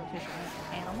 stereotypical sacrificial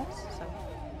animals, so...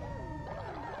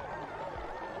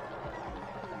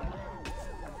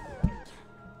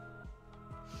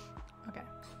 Okay.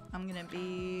 I'm gonna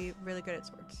be really good at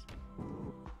swords.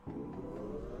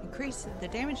 Increase the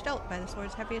damage dealt by the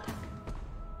sword's heavy attack.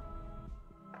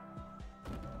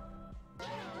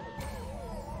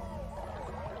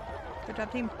 Good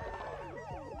job, team.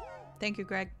 Thank you,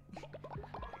 Greg.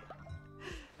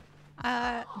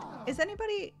 Is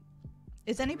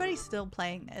anybody still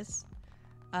playing this?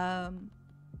 And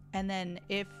then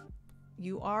if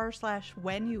you are /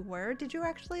 when you were, did you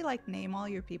actually like name all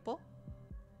your people?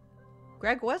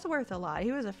 Greg was worth a lot.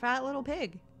 He was a fat little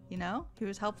pig, you know? He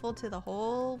was helpful to the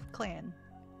whole clan.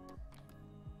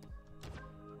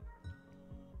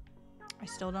 I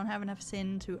still don't have enough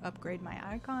sin to upgrade my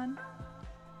icon.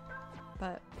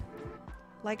 But,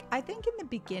 like, I think in the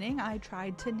beginning I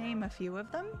tried to name a few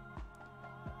of them.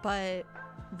 But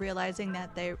realizing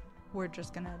that they were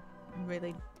just gonna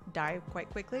really die quite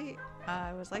quickly,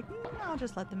 I was like, I'll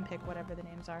just let them pick whatever the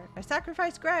names are. I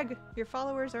sacrificed Greg! Your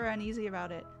followers are uneasy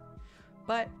about it.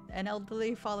 But an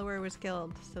elderly follower was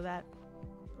killed, so that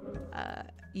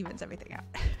evens everything out.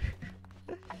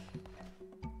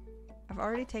 I've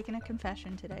already taken a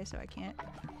confession today, so I can't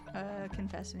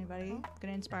confess anybody. I'm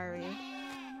gonna inspire you.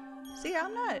 See,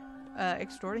 I'm not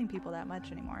extorting people that much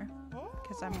anymore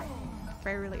because I'm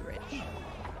fairly rich.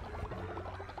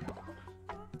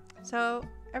 So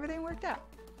everything worked out.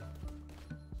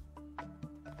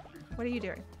 What are you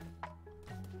doing?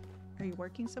 Are you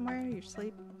working somewhere? Are you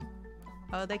asleep?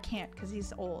 Oh, they can't because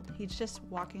he's old. He's just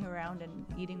walking around and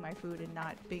eating my food and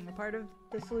not being a part of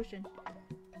the solution.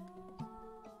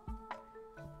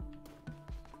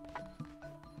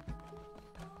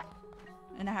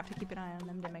 And I have to keep an eye on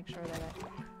them to make sure that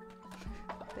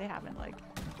they haven't, like,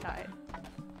 died.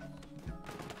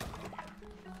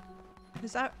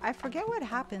 Because I forget what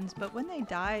happens, but when they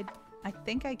died, I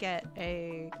think I get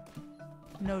a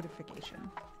notification,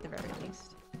 at the very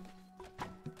least.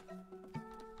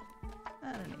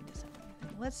 I don't need to set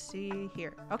anything. Let's see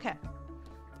here. Okay.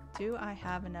 Do I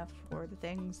have enough for the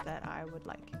things that I would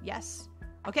like? Yes.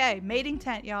 Okay, mating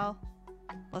tent, y'all.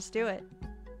 Let's do it.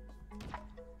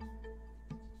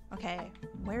 Okay,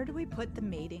 where do we put the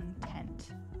mating tent?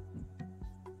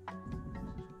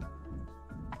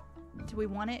 Do we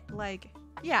want it like...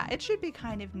 Yeah, it should be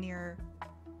kind of near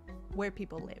where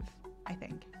people live, I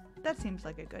think. That seems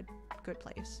like a good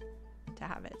place to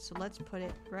have it. So let's put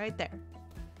it right there.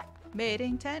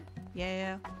 Mating tent?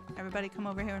 Yeah. Everybody come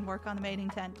over here and work on the mating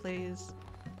tent, please.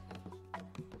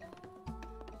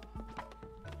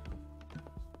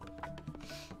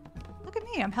 Look at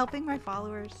me, I'm helping my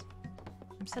followers.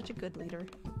 I'm such a good leader.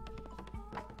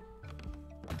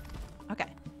 Okay.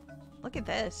 Look at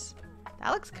this.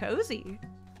 That looks cozy.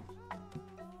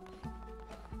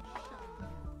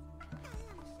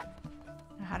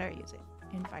 Now, how do I use it?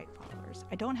 Invite followers.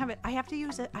 I don't have it. I have to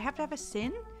use it. I have to have a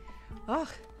sin? Ugh.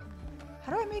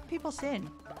 How do I make people sin?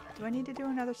 Do I need to do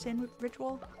another sin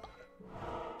ritual?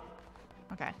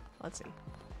 Okay, let's see.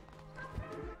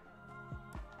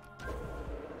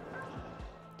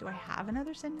 Do I have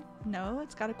another sin? No,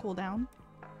 it's got a cooldown.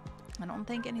 I don't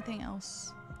think anything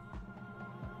else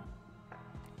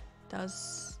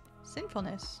does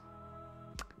sinfulness.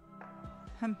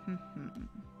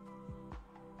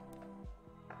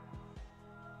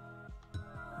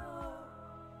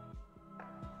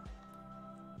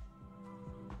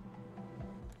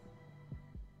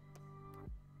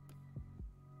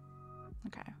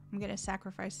 Okay, I'm gonna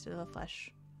sacrifice to the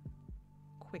flesh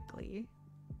quickly.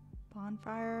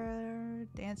 Bonfire,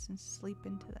 dance and sleep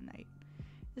into the night.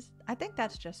 I think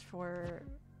that's just for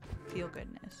feel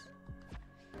goodness.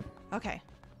 Okay.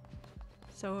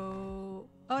 So,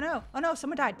 oh no,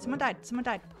 someone died.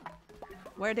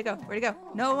 Where'd they go?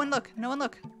 No one look.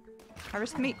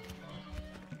 Harvest the meat.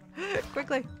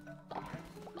 Quickly.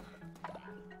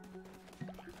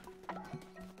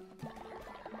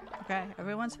 Okay,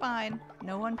 everyone's fine.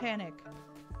 No one panic.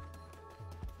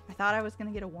 I thought I was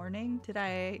gonna get a warning. Did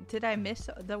I miss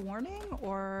the warning,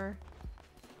 or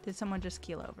did someone just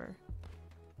keel over?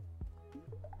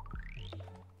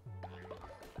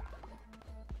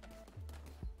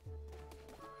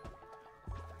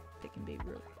 They can be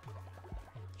rude.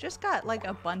 Just got like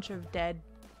a bunch of dead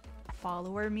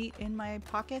follower meat in my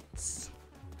pockets.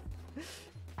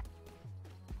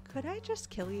 Could I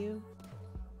just kill you?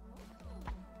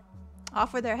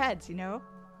 Off with their heads, you know?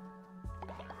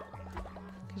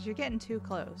 Because you're getting too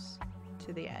close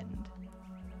to the end.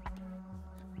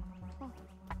 Oh.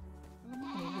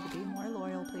 I need you to be more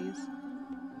loyal, please.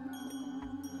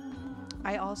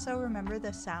 I also remember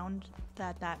the sound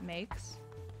that makes.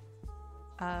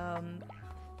 And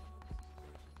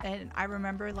I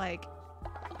remember, like,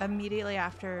 immediately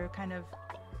after kind of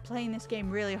playing this game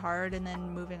really hard and then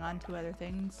moving on to other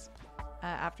things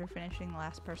after finishing The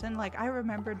Last Person, like, I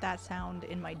remembered that sound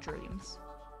in my dreams,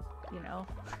 you know?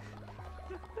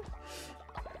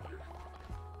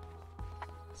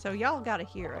 So y'all gotta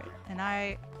hear it, and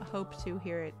I hope to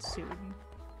hear it soon.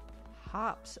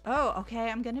 Hops. Oh, okay,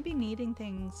 I'm gonna be needing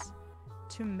things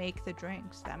to make the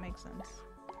drinks. That makes sense.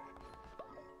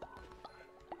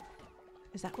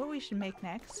 Is that what we should make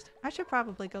next? I should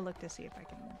probably go look to see if I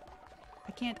can...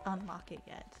 I can't unlock it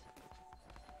yet.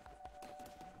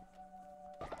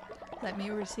 Let me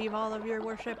receive all of your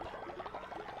worship.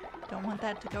 Don't want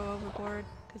that to go overboard,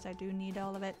 because I do need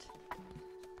all of it.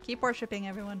 Keep worshipping,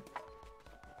 everyone.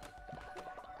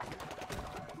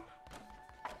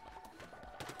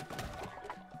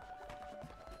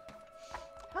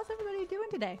 How's everybody doing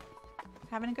today?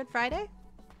 Having a good Friday?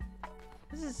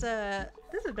 This has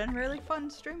been a really fun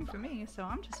stream for me, so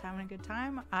I'm just having a good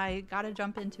time. I gotta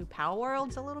jump into Pal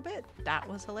Worlds a little bit. That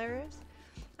was hilarious.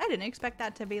 I didn't expect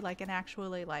that to be like an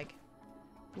actually like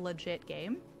legit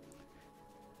game.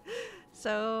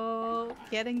 So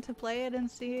getting to play it and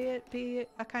see it be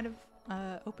a kind of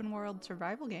open world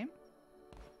survival game.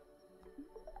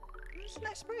 It's a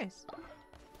nice surprise.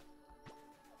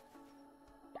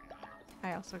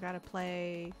 I also gotta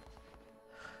play...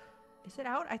 Is it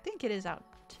out? I think it is out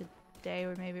today,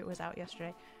 or maybe it was out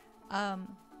yesterday. Low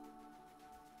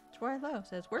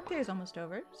says workday is almost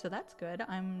over, so that's good.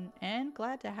 I'm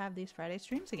glad to have these Friday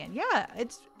streams again. Yeah,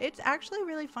 it's actually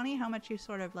really funny how much you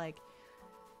sort of like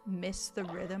miss the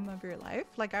rhythm of your life.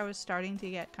 Like I was starting to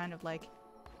get kind of like,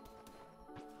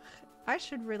 I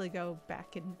should really go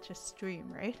back and just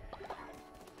stream, right?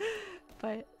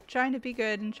 But trying to be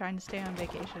good and trying to stay on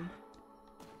vacation.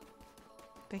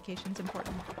 Vacation's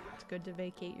important. It's good to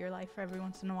vacate your life every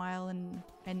once in a while and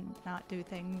not do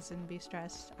things and be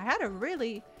stressed. I had a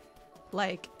really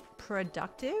like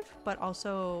productive but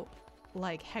also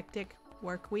like hectic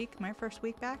work week my first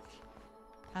week back.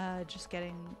 Just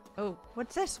getting... Oh,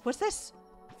 what's this? What's this?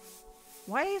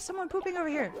 Why is someone pooping over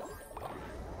here?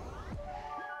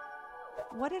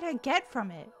 What did I get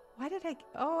from it? Why did I...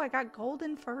 Oh, I got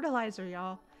golden fertilizer,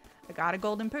 y'all. I got a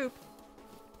golden poop.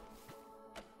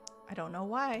 I don't know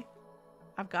why.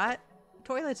 I've got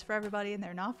toilets for everybody and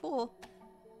they're not full.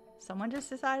 Someone just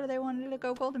decided they wanted to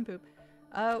go golden poop.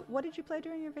 What did you play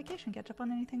during your vacation? Catch up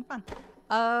on anything fun?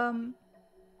 I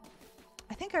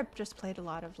think I've just played a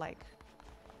lot of like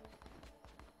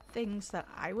things that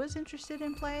I was interested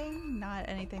in playing, not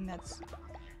anything that's,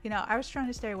 you know, I was trying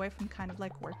to stay away from kind of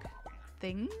like work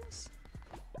things,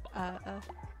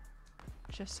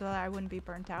 just so that I wouldn't be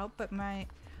burnt out. But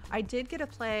I did get to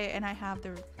play, and I have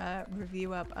the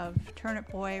review up of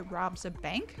Turnip Boy Robs a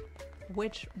Bank,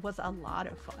 which was a lot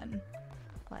of fun.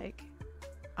 Like,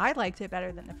 I liked it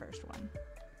better than the first one.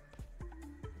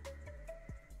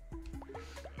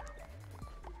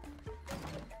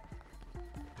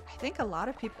 I think a lot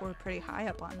of people were pretty high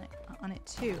up on it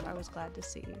too. I was glad to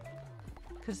see,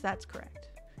 because that's correct.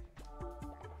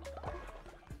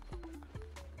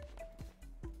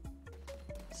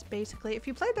 It's basically, if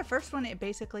you played the first one, it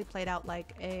basically played out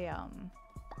like a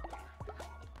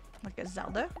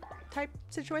Zelda type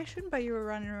situation, but you were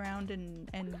running around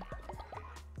and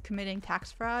committing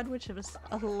tax fraud, which was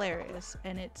hilarious,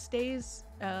 and it stays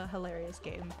a hilarious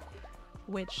game,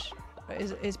 which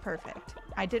is perfect.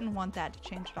 I didn't want that to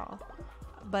change at all,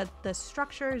 but the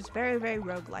structure is very, very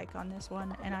roguelike on this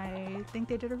one, and I think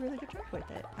they did a really good job with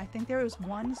it. I think there was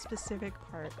one specific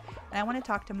part, and I want to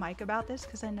talk to Mike about this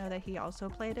because I know that he also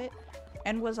played it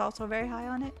and was also very high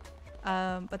on it,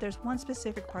 but there's one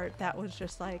specific part that was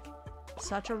just like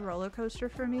such a roller coaster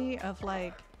for me, of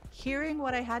like hearing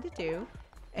what I had to do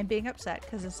and being upset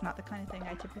because it's not the kind of thing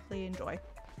I typically enjoy.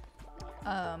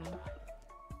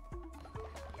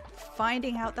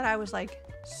 Finding out that I was like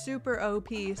super OP,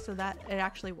 so that it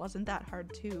actually wasn't that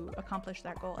hard to accomplish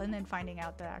that goal, and then finding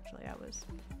out that actually I was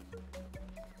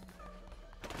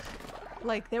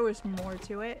like, there was more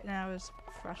to it, and I was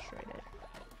frustrated.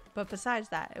 But besides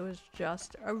that, it was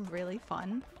just a really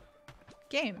fun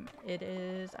game. It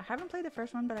is, I haven't played the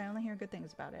first one, but I only hear good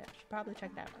things about it. I should probably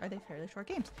check it out. Are they fairly short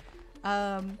games?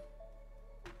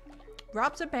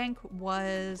 Robs a Bank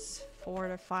was 4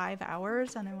 to 5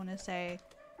 hours, and I want to say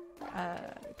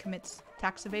commits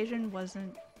tax evasion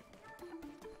wasn't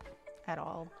at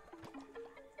all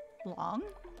long,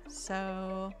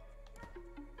 so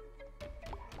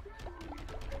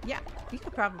yeah, you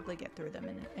could probably get through them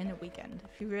in a weekend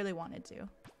if you really wanted to.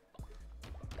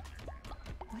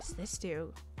 What's this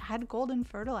do? Add golden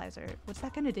fertilizer. What's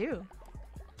that gonna do?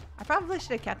 I probably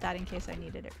should have kept that in case I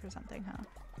needed it for something, huh?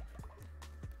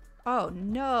 Oh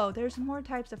no, there's more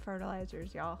types of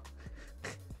fertilizers, y'all.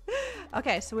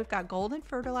 Okay, so we've got golden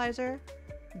fertilizer,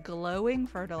 glowing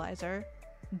fertilizer,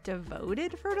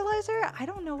 devoted fertilizer. I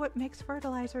don't know what makes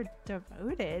fertilizer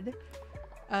devoted,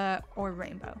 or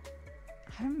rainbow.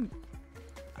 I'm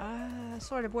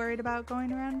sort of worried about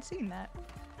going around and seeing that.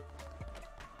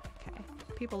 Okay,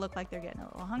 people look like they're getting a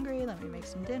little hungry. Let me make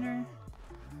some dinner.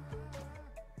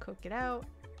 Cook it out.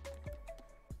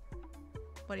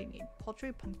 What do you need?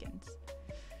 Poultry, pumpkins.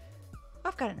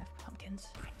 I've got enough pumpkins.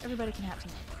 Everybody can have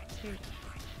some pumpkins. Here we go.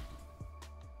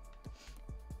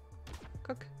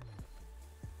 Cook.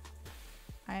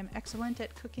 I am excellent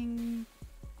at cooking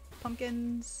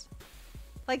pumpkins.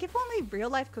 Like, if only real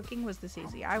life cooking was this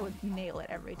easy, I would nail it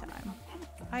every time.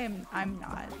 I'm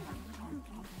not.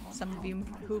 Some of you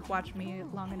who've watched me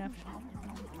long enough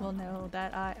will know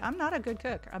that I'm not a good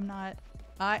cook.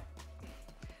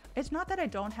 It's not that I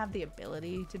don't have the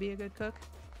ability to be a good cook.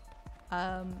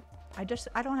 I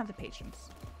don't have the patience.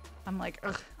 I'm like,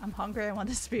 ugh, I'm hungry. I want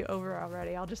this to be over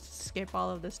already. I'll just skip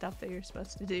all of the stuff that you're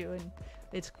supposed to do, and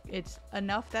it's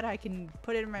enough that I can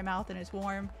put it in my mouth and it's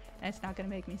warm and it's not gonna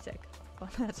make me sick. Well,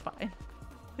 that's fine.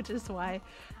 Which is why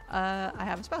I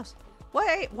have a spouse.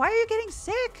 Wait, why are you getting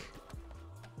sick?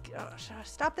 Gosh,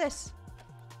 stop this.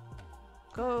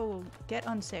 Go get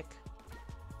unsick.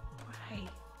 Why?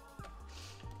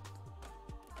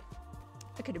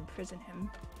 I could imprison him.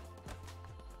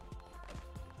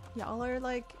 Y'all are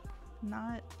like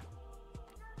not.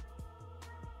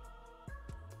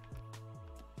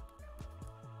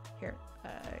 Here,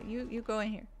 you go in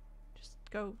here. Just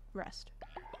go rest.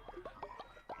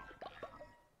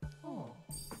 Oh.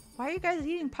 Why are you guys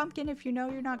eating pumpkin if you know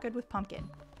you're not good with pumpkin?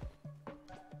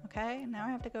 Okay, now I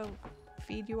have to go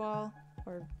feed you all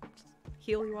or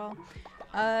heal you all.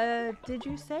 Did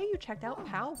you say you checked out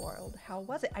Palworld? How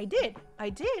was it? I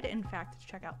did in fact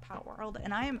check out Palworld,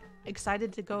 and I am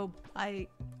excited to go. I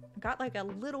got like a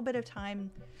little bit of time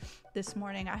this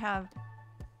morning. I have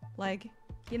like,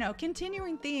 you know,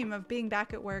 continuing theme of being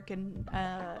back at work, and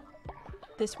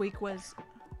this week was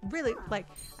really like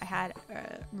I had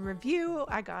a review.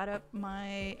 I got up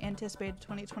my anticipated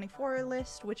 2024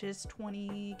 list, which is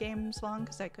 20 games long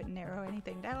because I couldn't narrow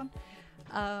anything down.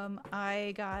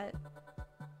 I got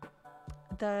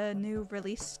the new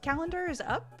release calendar is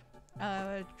up.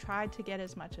 Tried to get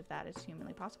as much of that as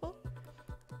humanly possible.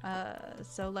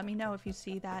 So let me know if you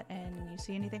see that and you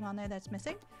see anything on there that's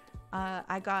missing.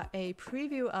 I got a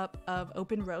preview up of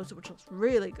Open Roads, which looks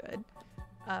really good.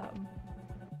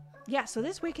 Yeah, so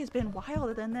this week has been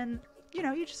wild, and then, you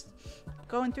know, you just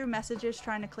going through messages,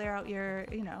 trying to clear out your,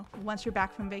 you know, once you're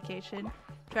back from vacation,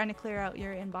 trying to clear out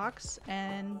your inbox,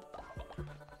 and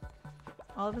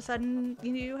all of a sudden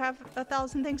you have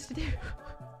 1,000 things to do.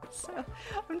 So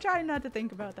I'm trying not to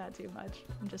think about that too much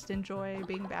and just enjoy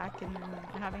being back and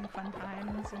having fun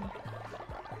times. And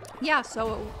yeah,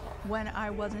 so when I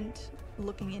wasn't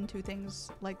looking into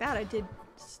things like that, I did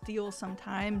steal some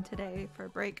time today for a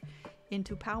break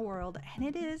into Palworld, and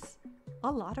it is a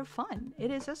lot of fun.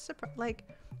 It is a surprise. Like,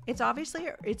 it's obviously,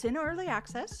 it's in early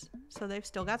access, so they've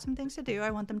still got some things to do. I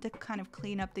want them to kind of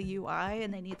clean up the UI,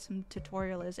 and they need some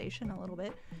tutorialization a little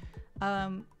bit.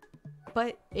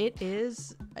 But it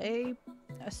is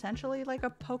essentially like a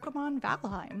Pokemon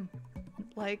Valheim.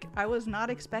 Like, I was not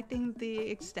expecting the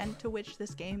extent to which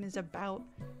this game is about.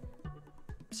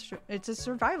 It's a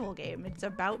survival game. It's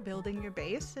about building your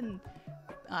base, and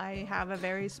I have a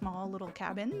very small little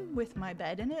cabin with my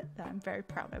bed in it that I'm very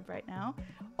proud of right now.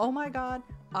 Oh my god,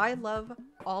 I love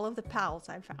all of the pals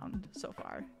I've found so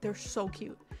far. They're so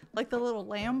cute. Like the little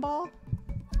lamb ball.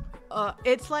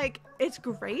 It's like, it's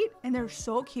great and they're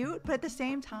so cute, but at the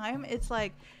same time, it's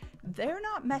like they're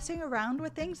not messing around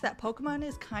with things that Pokemon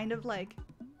is kind of like,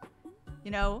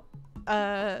 you know,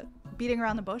 beating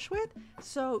around the bush with.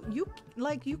 So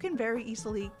you can very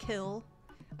easily kill.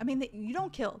 I mean, you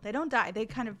don't kill, they don't die,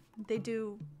 they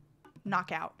do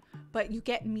knock out, but you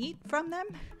get meat from them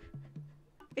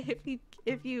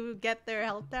if you get their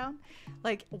health down,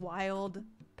 like wild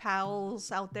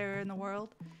pals out there in the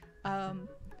world.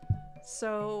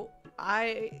 So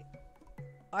I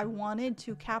wanted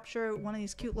to capture one of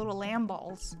these cute little lamb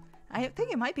balls. I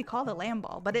think it might be called a lamb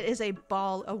ball, but it is a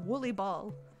ball, a woolly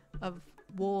ball of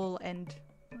wool and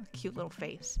a cute little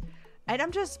face. And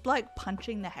I'm just like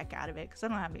punching the heck out of it because I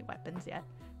don't have any weapons yet.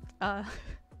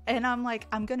 And I'm like,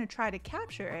 I'm gonna try to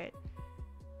capture it,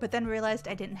 but then realized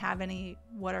I didn't have any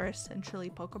what are essentially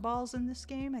Pokeballs in this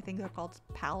game. I think they're called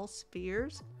Pal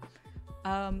Spheres.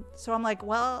 So I'm like,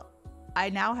 well, I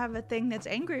now have a thing that's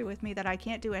angry with me that I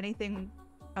can't do anything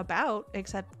about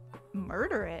except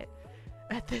murder it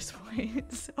at this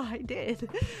point. So I did.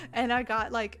 And I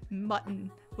got like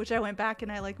mutton, which I went back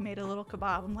and I like made a little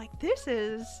kebab. I'm like, this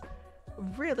is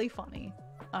really funny.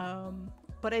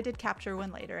 But I did capture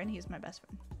one later and he's my best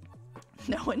friend.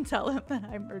 No one tell him that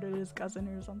I murdered his cousin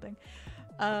or something.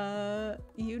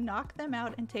 You knock them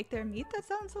out and take their meat? That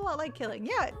sounds a lot like killing.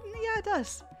 Yeah, it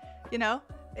does. You know?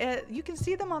 You can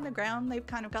see them on the ground. They've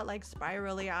kind of got like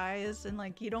spirally eyes, and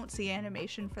like you don't see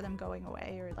animation for them going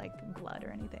away or like blood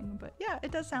or anything. But yeah,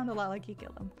 it does sound a lot like you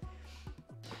kill them.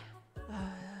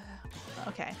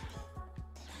 Okay.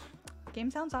 Game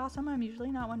sounds awesome. I'm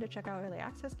usually not one to check out early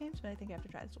access games, but I think I have to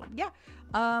try this one. Yeah.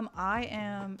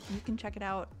 You can check it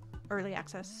out early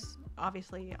access,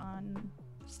 obviously on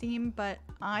Steam, but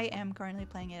I am currently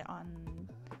playing it on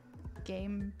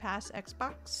Game Pass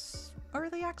Xbox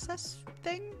early access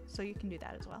thing, so you can do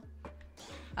that as well.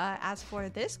 As for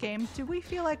this game, do we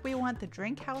feel like we want the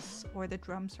drink house or the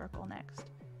drum circle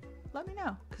next? Let me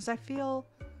know, because I feel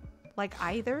like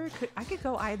I could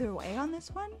go either way on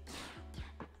this one.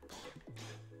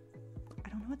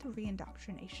 don't know what the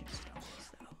reindoctrination stone is,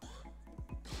 though.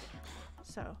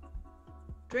 So,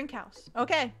 drink house.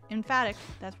 Okay, emphatic.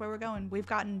 That's where we're going. We've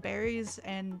gotten berries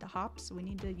and hops. We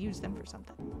need to use them for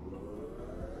something.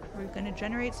 We're gonna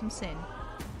generate some sin.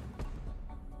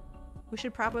 We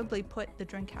should probably put the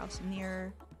drink house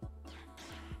near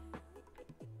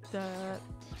the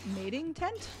mating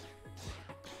tent.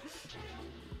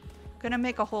 Gonna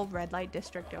make a whole red light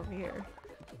district over here.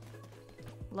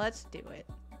 Let's do it.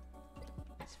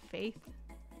 It's faith.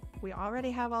 We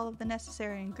already have all of the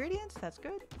necessary ingredients. That's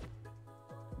good.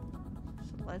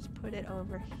 So let's put it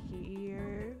over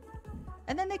here.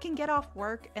 And then they can get off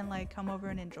work and like come over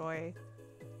and enjoy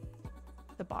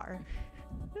the bar.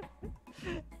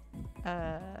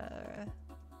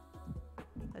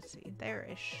 Let's see.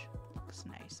 There-ish. Looks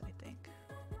nice, I think.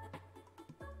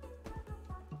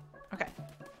 Okay.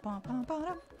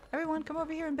 Everyone come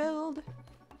over here and build.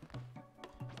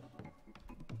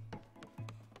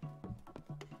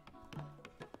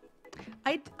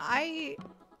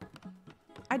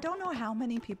 I don't know how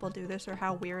many people do this or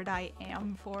how weird I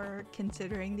am for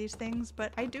considering these things,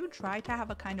 but I do try to have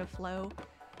a kind of flow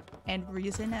and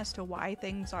reason as to why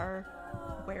things are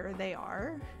where they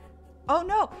are. Oh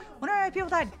no! One of my people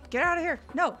died! Get out of here!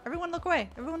 No! Everyone look away!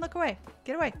 Everyone look away!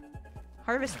 Get away!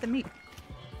 Harvest the meat.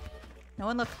 No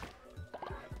one look.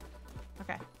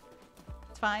 Okay.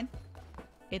 It's fine.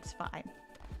 It's fine.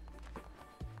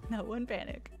 No one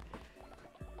panic.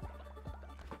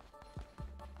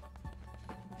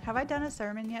 Have I done a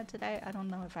sermon yet today? I don't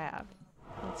know if I have.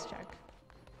 Let's check.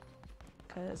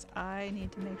 Because I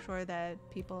need to make sure that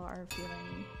people are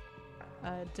feeling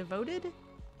devoted,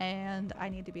 and I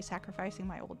need to be sacrificing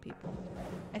my old people.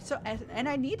 And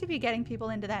I need to be getting people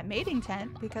into that mating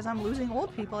tent because I'm losing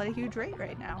old people at a huge rate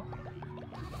right now.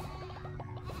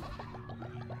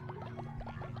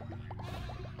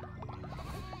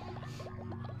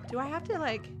 Do I have to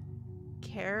like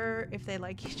care if they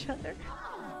like each other?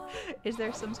 Is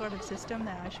there some sort of system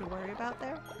that I should worry about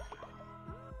there?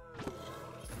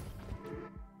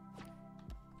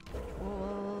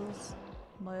 Fools.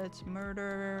 Let's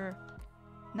murder.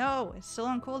 No, it's still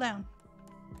on cooldown.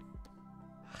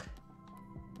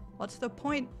 What's the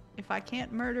point if I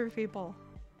can't murder people?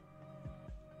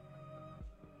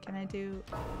 Can I do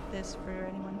this for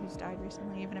anyone who's died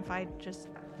recently, even if I just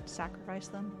sacrifice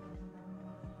them?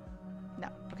 No,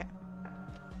 okay.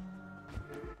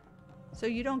 So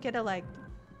you don't get to, like,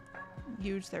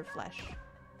 use their flesh.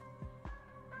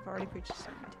 I've already preached a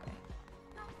sermon today.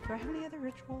 Do I have any other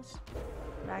rituals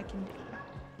that I can do?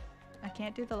 I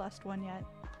can't do the lust one yet.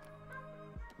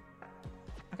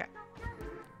 Okay.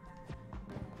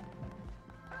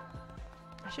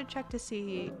 I should check to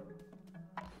see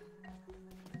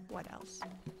what else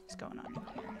is going on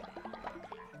here.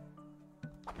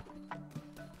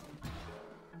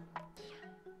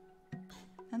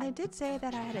 And they did say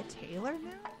that I had a tailor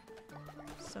now,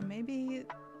 so maybe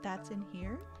that's in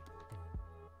here.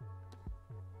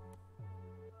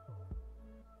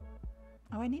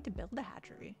 Oh, I need to build a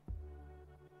hatchery.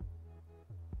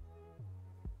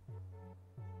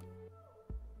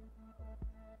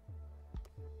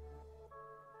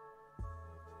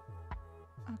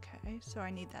 Okay, so I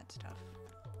need that stuff.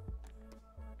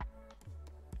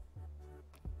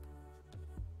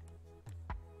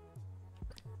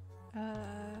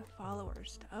 Follower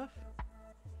stuff.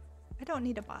 I don't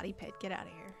need a body pit. Get out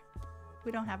of here.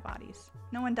 We don't have bodies.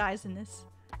 No one dies in this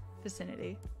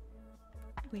vicinity.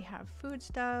 We have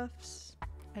foodstuffs.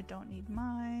 I don't need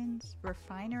mines.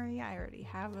 Refinery. I already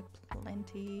have a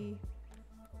plenty.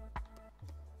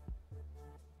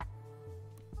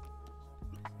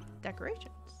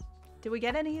 Decorations. Did we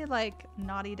get any, like,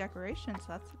 naughty decorations?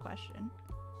 That's the question.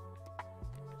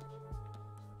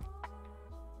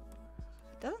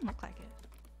 It doesn't look like it.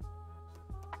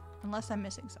 Unless I'm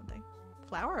missing something.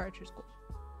 Flower archer's cool.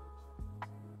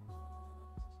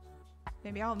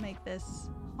 Maybe I'll make this.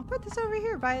 I'll put this over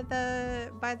here by the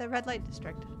red light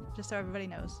district, just so everybody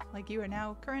knows. Like, you are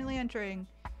now currently entering.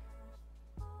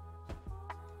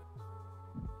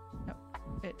 Nope,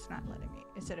 it's not letting me.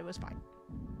 It said it was fine.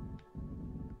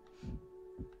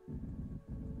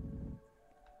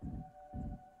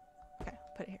 Okay,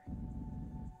 put it here.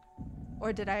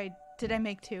 Or did I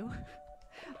make two?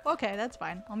 Okay, that's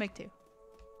fine. I'll make two.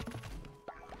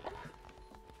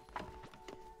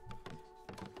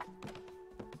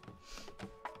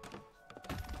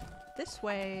 This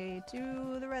way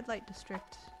to the red light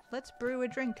district. Let's brew a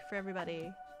drink for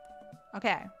everybody.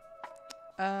 Okay.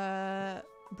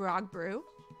 Brog brew.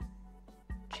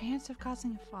 Chance of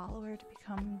causing a follower to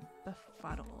become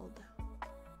befuddled.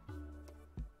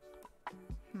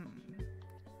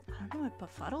 I don't don't know what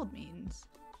befuddled means.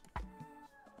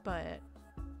 But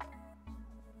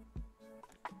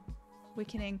we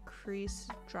can increase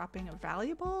dropping of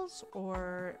valuables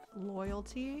or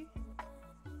loyalty.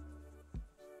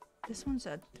 This one's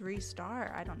a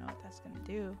 3-star. I don't know what that's gonna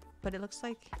do. But it looks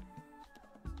like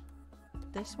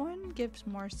this one gives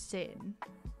more sin.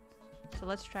 So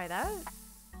let's try that.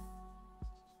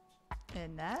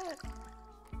 And that.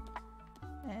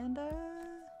 And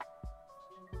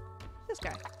this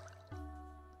guy.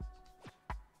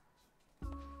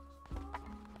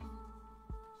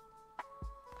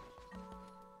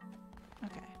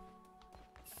 Okay.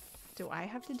 Do I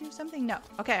have to do something? No.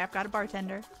 Okay, I've got a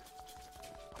bartender.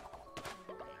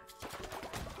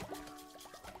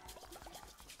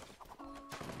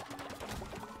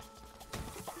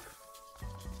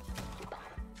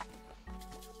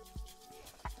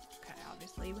 Okay,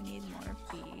 obviously we need more of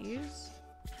these.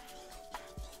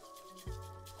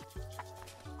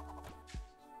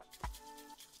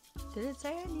 Did it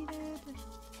say I needed?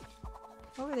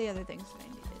 What were the other things that I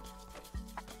needed?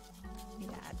 I need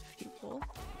to add fuel.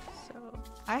 So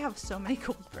I have so many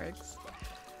gold bricks.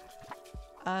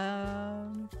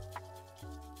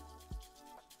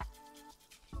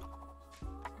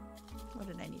 What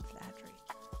did I need for the hatchery?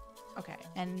 Okay,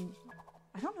 and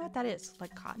I don't know what that is.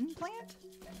 Like cotton plant?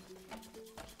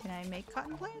 Can I make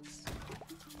cotton plants?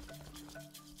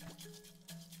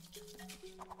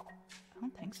 I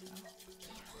don't think so.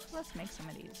 Let's make some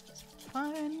of these just for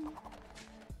fun.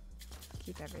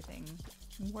 Keep everything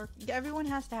work. Everyone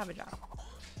has to have a job.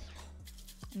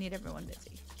 I need everyone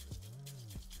busy.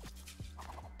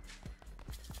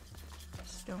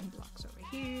 Stone blocks over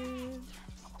here.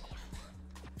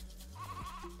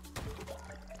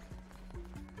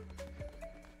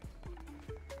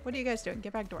 What are you guys doing?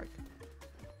 Get back to work.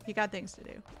 You got things to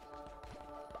do.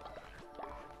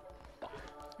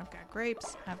 I've got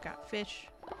grapes. I've got fish.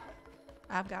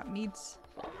 I've got meats.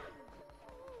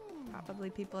 Probably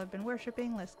people have been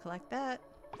worshipping. Let's collect that.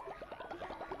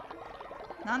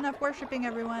 Not enough worshipping,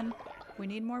 everyone. We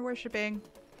need more worshipping.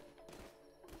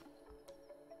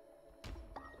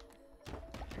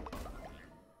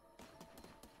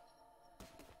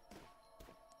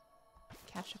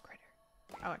 Catch a critter.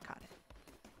 Oh, I caught it.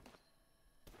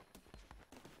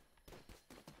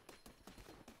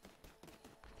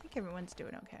 I think everyone's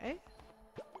doing okay.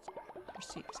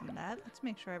 Receive some of that. Let's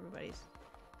make sure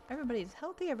everybody's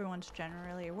healthy. Everyone's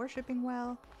generally worshipping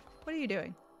well. What are you doing?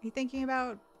 Are you thinking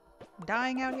about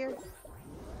dying out here?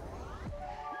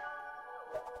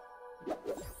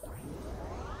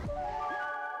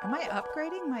 Am I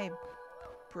upgrading my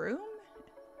broom?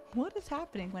 What is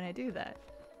happening when I do that?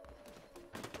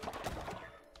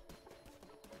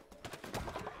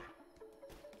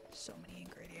 So many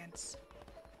ingredients.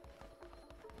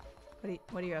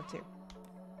 What are you up to? You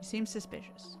seem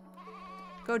suspicious.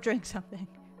 Go drink something.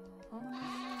 Oh,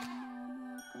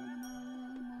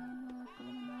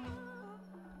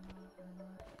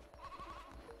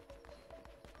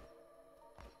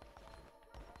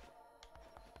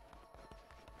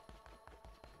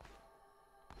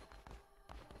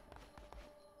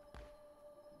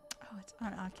 it's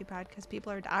unoccupied because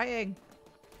people are dying.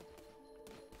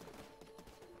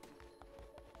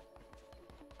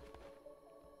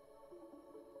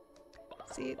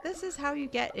 See, this is how you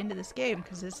get into this game,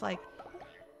 because it's like,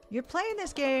 you're playing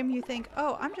this game, you think,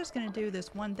 oh, I'm just going to do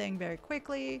this one thing very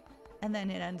quickly, and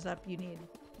then it ends up you need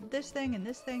this thing, and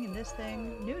this thing, and this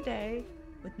thing. New day,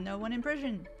 with no one in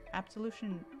prison.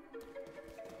 Absolution.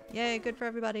 Yay, good for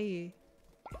everybody.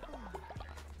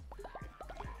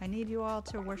 I need you all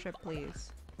to worship,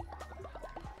 please.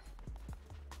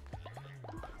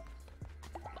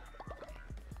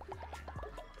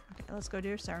 Let's go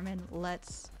do a sermon.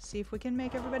 Let's see if we can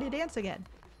make everybody dance again.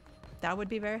 That would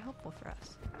be very helpful for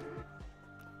us.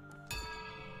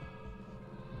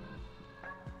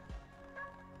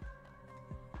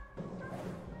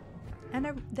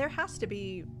 And there has to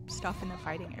be stuff in the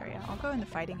fighting area. I'll go in the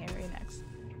fighting area next.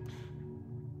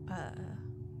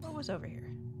 What was over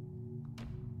here?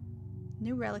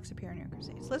 New relics appear in your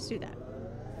crusades. Let's do that.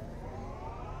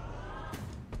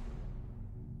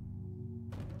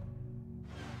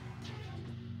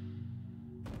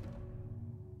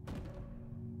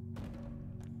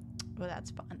 Oh,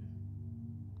 that's fun.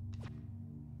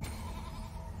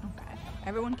 Okay.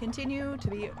 Everyone continue to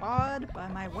be awed by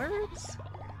my words.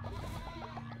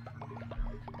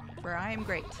 For I am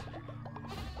great.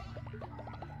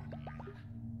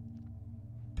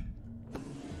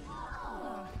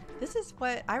 This is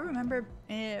what I remember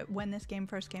when this game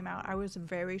first came out. I was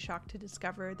very shocked to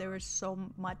discover there was so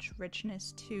much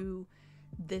richness to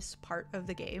this part of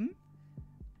the game.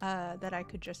 that I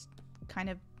could just kind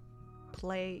of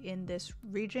play in this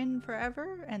region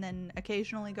forever and then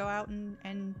occasionally go out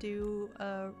and do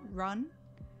a run.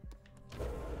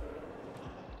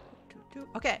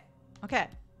 Okay, okay.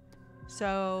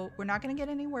 So we're not gonna get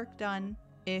any work done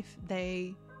if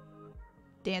they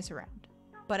dance around.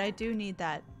 But I do need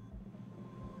that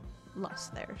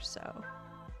lust there, so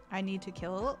I need to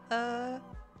kill a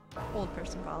old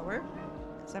person follower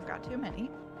because I've got too many.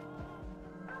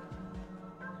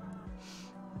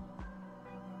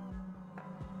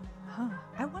 Huh.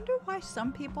 I wonder why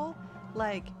some people,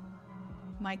 like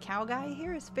my cow guy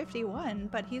here is 51,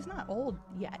 but he's not old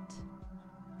yet.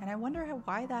 And I wonder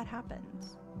why that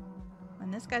happens.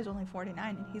 And this guy's only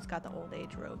 49 and he's got the old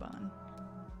age robe on.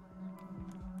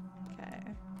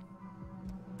 Okay.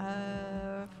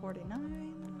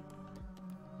 49.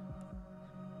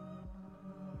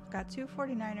 Got two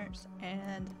 49ers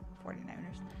and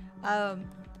 49ers.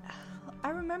 I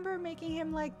remember making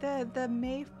him like the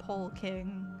Maypole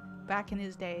King back in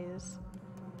his days.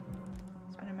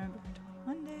 That's what I remember.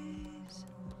 21 days.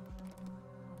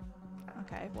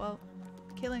 Okay, well,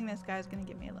 killing this guy is gonna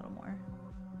give me a little more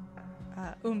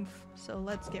oomph. So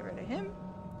let's get rid of him.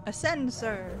 Ascend,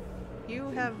 sir. You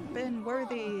have been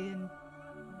worthy and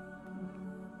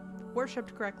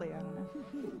worshipped correctly. I don't know.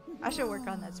 I should work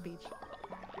on that speech.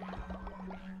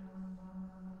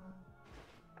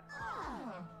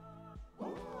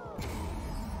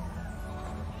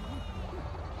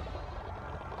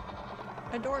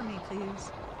 Adore me,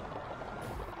 please.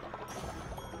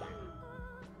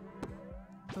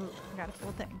 Ooh, I got a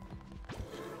full thing.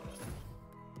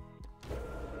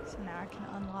 So now I can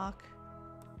unlock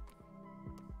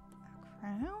a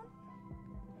crown.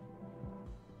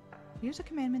 Use a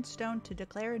commandment stone to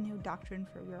declare a new doctrine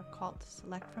for your cult.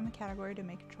 Select from a category to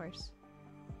make a choice.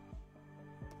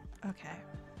 Okay.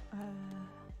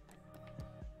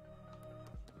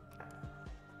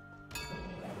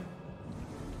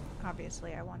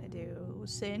 Obviously, I want to do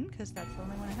Sin, because that's the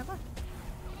only one I have left.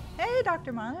 Hey,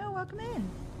 Dr. Mono, welcome in.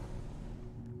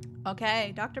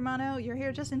 Okay, Dr. Mono, you're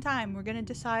here just in time. We're going to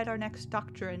decide our next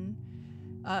doctrine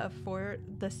for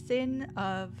the Sin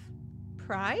of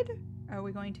Pride. Are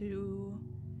we going to...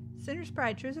 Sinner's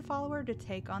Pride, choose a follower to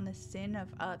take on the sin of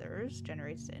others,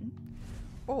 generate sin.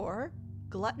 Or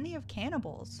Gluttony of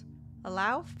Cannibals,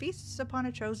 allow feasts upon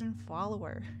a chosen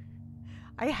follower.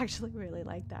 I actually really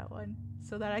like that one,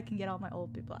 so that I can get all my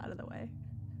old people out of the way.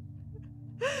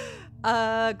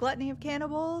 Gluttony of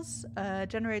Cannibals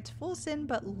generates full sin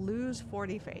but lose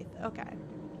 40 faith. Okay.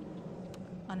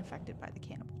 Unaffected by the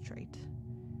cannibal trait.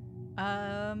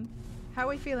 How are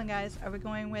we feeling, guys? Are we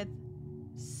going with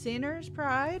Sinner's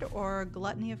Pride or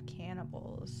Gluttony of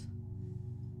Cannibals?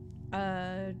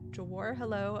 Jawar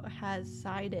Hello has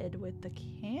sided with the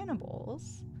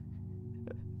cannibals.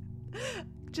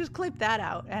 Just clip that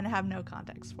out and have no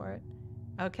context for it.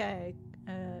 Okay.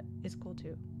 It's cool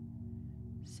too.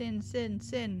 Sin, sin,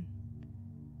 sin.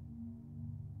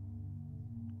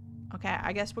 Okay,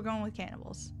 I guess we're going with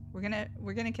cannibals. We're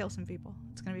gonna kill some people.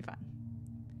 It's gonna be fun.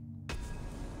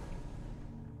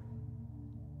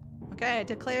 Okay, I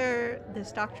declare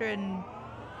this doctrine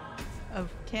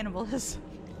of cannibalism.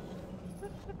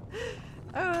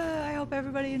 I hope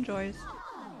everybody enjoys.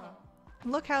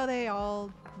 Look how they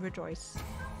all rejoice.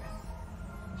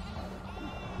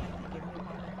 And they give me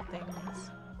more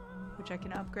things, which I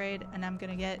can upgrade, and I'm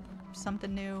gonna get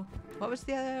something new. What was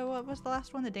the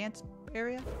last one? The dance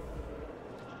area?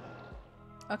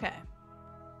 Okay.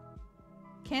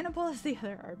 Cannibal is the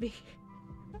other RB.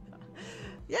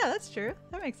 Yeah, that's true.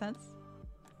 That makes sense.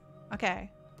 Okay.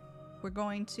 We're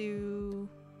going to...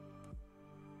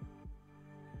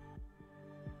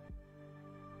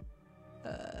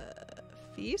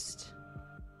 feast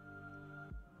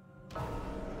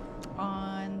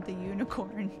on the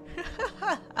unicorn.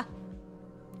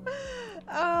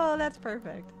 Oh, that's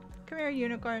perfect. Come here,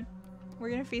 unicorn. We're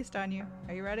gonna feast on you.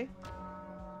 Are you ready?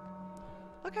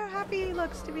 Look how happy he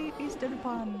looks to be feasted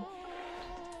upon.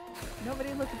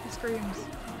 Nobody look at the screams.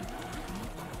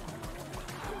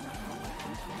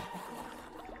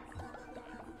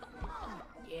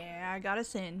 Yeah, I got a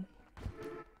sin.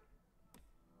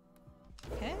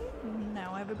 Okay,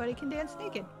 now everybody can dance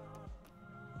naked.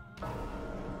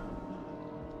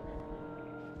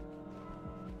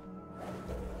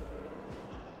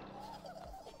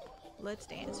 Let's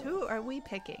dance. Who are we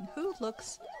picking? Who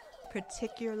looks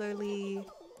particularly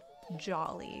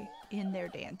jolly in their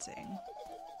dancing?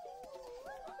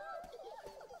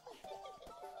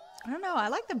 I don't know. I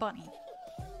like the bunny.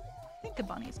 I think the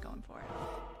bunny's going for it.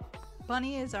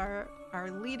 Bunny is our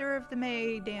leader of the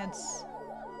May dance.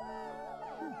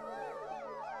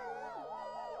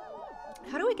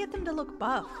 How do we get them to look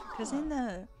buff? Because in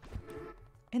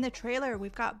the trailer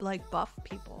we've got like buff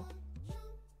people.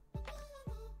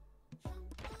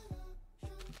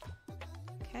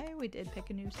 Okay, we did pick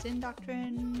a new sin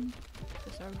doctrine,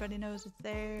 just so everybody knows it's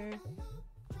there.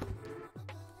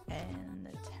 And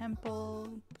the temple.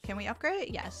 Can we upgrade it?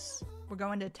 Yes. We're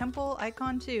going to temple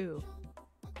icon 2.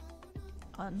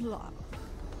 Unlock.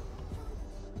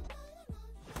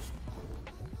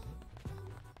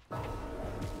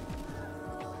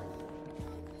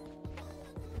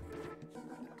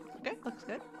 Okay, looks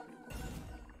good.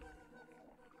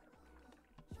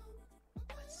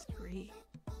 What's 3?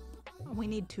 Oh, we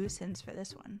need 2 sins for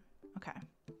this one. Okay.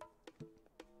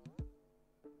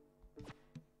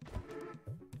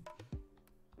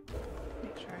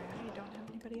 Make sure I don't have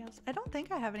anybody else. I don't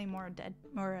think I have any more dead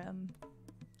or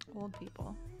old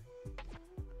people.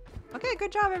 Okay,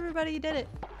 good job everybody, you did it.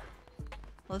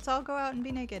 Let's all go out and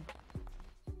be naked.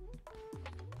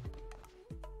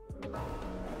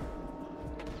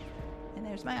 And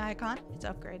there's my icon. It's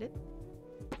upgraded.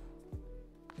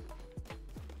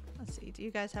 Let's see. Do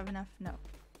you guys have enough? No.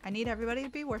 I need everybody to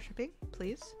be worshiping,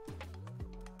 please.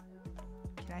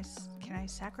 Can I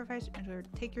sacrifice or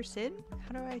take your sin?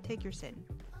 How do I take your sin?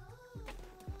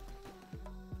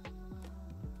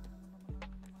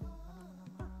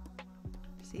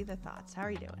 See the thoughts. How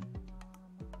are you doing?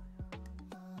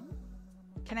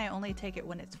 Can I only take it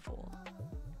when it's full?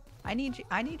 I need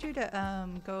you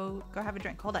to go have a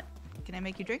drink. Hold on. Can I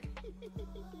make you drink?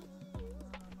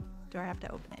 Do I have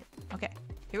to open it? Okay.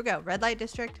 Here we go. Red light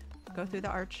district. Go through the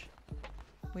arch.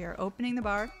 We are opening the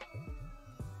bar.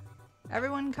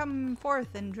 Everyone come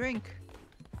forth and drink.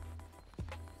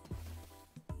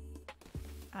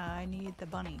 I need the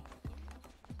bunny.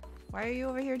 Why are you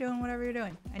over here doing whatever you're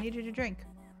doing? I need you to drink.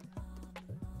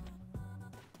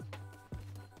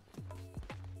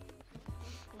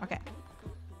 Okay.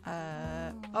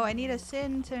 Oh, I need a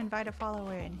sin to invite a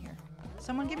follower in here.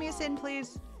 Someone give me a sin,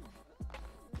 please.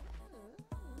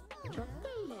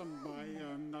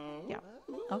 Yeah.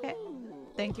 Okay.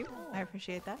 Thank you. I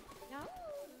appreciate that.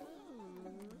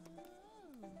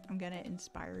 I'm gonna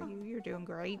inspire you. You're doing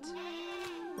great.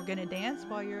 We're gonna dance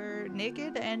while you're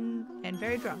naked and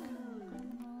very drunk.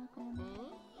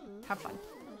 Have fun.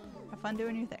 Have fun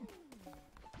doing your thing.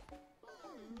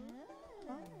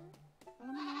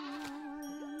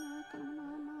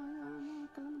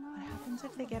 What happens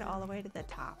if they get all the way to the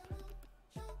top?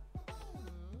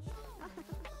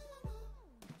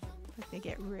 Like they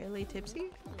get really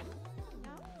tipsy?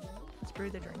 Let's brew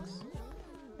the drinks.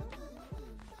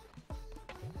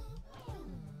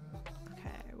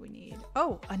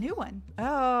 Oh, a new one.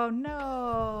 Oh,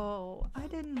 no. I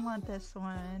didn't want this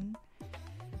one.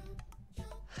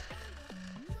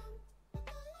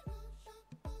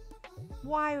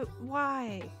 Why?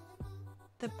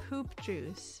 The poop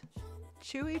juice.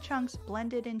 Chewy chunks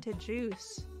blended into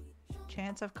juice.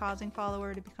 Chance of causing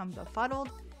follower to become befuddled.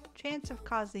 Chance of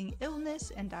causing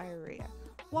illness and diarrhea.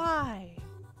 Why?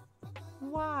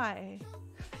 Why?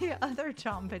 The other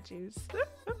Chompa juice.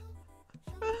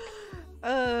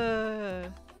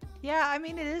 Yeah, I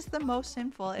mean, it is the most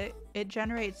sinful. It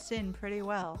generates sin pretty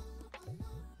well.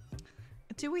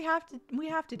 Do we have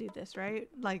to do this, right?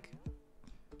 Like,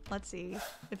 let's see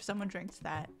if someone drinks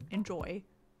that. Enjoy.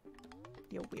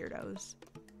 You weirdos.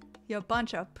 You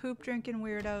bunch of poop drinking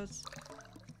weirdos.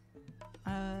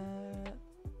 And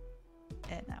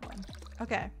that one.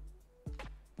 Okay.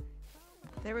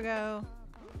 There we go.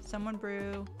 Someone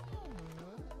brew.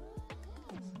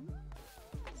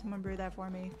 Someone brew that for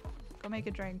me. Go make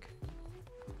a drink.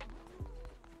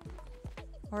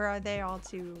 Or are they all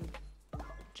too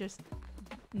just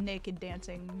naked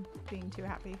dancing, being too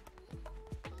happy?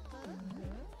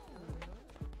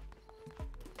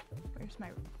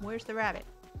 Where's the rabbit?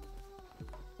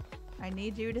 I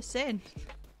need you to sin.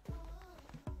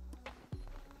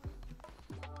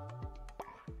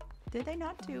 Did they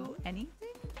not do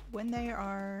anything when they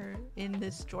are in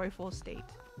this joyful state?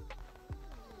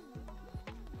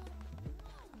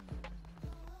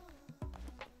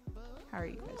 How are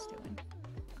you guys doing?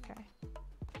 Okay.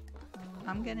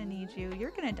 I'm gonna need you.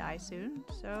 You're gonna die soon,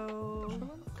 so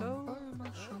go.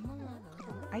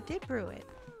 I did brew it.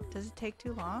 Does it take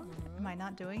too long? Am I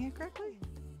not doing it correctly?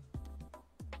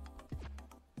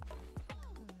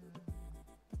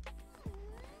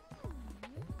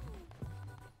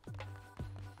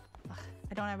 Ugh,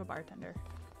 I don't have a bartender.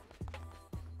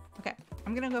 Okay,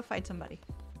 I'm gonna go fight somebody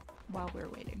while we're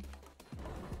waiting.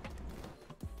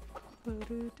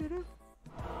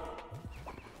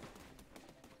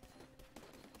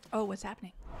 Oh, what's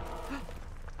happening?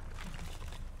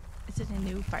 Is it a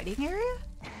new fighting area?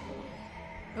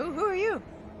 Oh, who are you?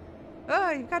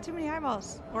 Oh, you've got too many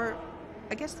eyeballs. Or,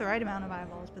 I guess the right amount of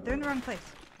eyeballs, but they're in the wrong place.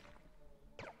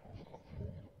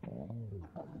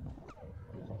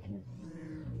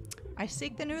 I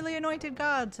seek the newly anointed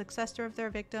god, successor of their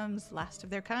victims, last of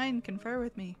their kind, confer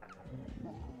with me.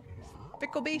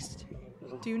 Fickle beast,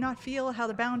 do you not feel how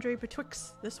the boundary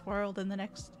betwixt this world and the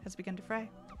next has begun to fray?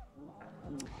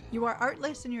 You are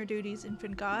artless in your duties,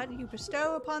 infant god. You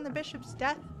bestow upon the bishops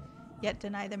death, yet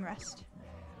deny them rest.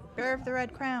 Bearer of the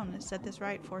red crown, set this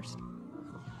right forced.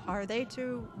 Are they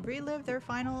to relive their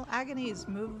final agonies?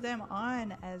 Move them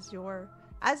on as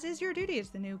is your duty as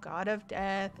the new god of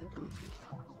death.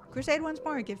 Crusade once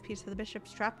more. Give peace to the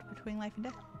bishops trapped between life and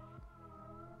death.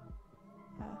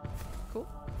 Cool.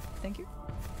 Thank you.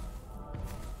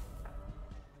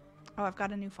 Oh, I've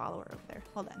got a new follower over there.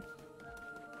 Hold on.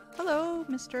 Hello,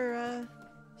 Mr.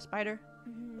 Spider.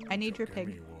 I need your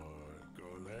pig.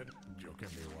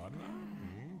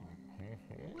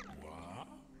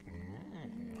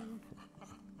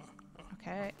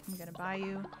 Okay, I'm gonna buy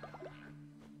you.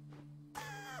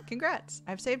 Congrats!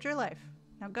 I've saved your life.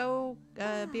 Now go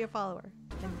be a follower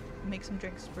and make some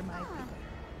drinks for my people.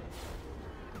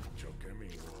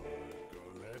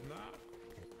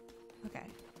 Okay,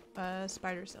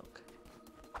 spider silk.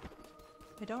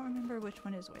 I don't remember which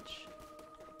one is which.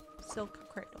 Silk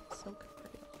cradle, silk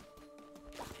cradle.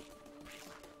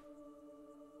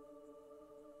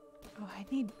 Oh,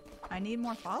 I need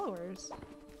more followers.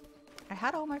 I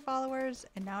had all my followers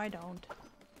and now I don't.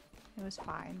 It was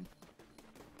fine.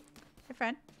 Hey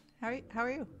friend, how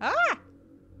are you? Ah!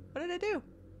 What did I do?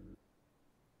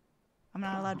 I'm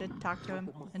not allowed to talk to him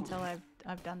until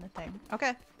I've done the thing.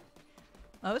 Okay.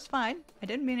 Well, it was fine. I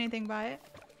didn't mean anything by it.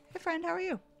 Hey friend, how are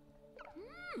you?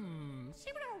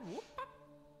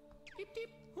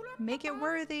 Make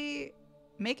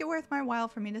it worth my while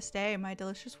for me to stay. My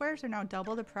delicious wares are now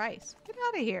double the price. Get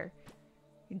out of here,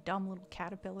 you dumb little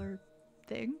caterpillar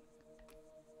thing.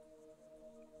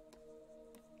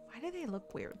 Why do they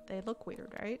look weird? They look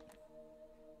weird, right?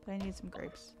 But I need some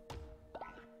grapes.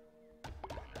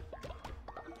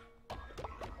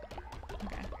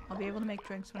 Okay, I'll be able to make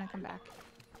drinks when I come back.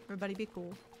 Everybody be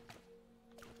cool.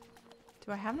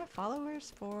 Do I have enough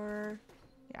followers for...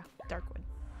 Yeah, Darkwood.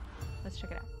 Let's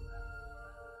check it out.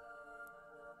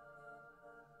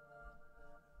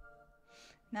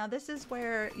 Now this is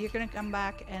where you're gonna come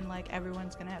back and like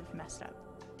everyone's gonna have messed up.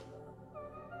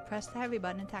 Press the heavy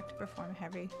button attack to perform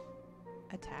heavy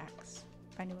attacks.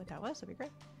 If I knew what that was, that'd be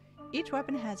great. Each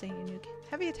weapon has a unique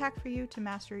heavy attack for you to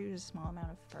master. Use a small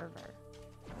amount of fervor.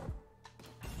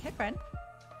 Hey friend,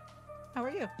 how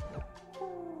are you?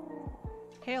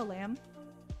 Hail lamb.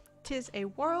 'Tis a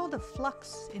world of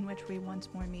flux in which we once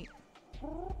more meet.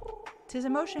 'Tis a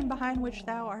motion behind which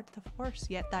thou art the force,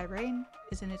 yet thy reign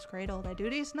is in its cradle. Thy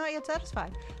duty is not yet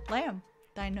satisfied. Lamb,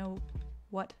 thy know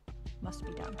what must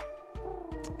be done.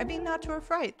 I be not to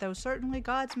affright, though certainly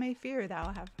gods may fear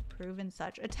thou have proven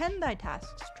such. Attend thy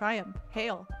tasks, triumph,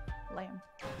 hail, lamb.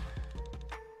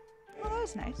 Oh, that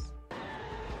was nice.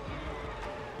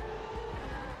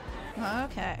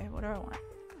 Okay, what do I want?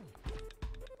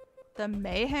 The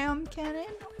mayhem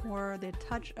cannon or the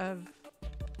touch of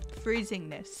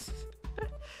freezingness?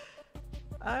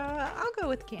 I'll go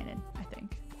with cannon, I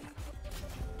think.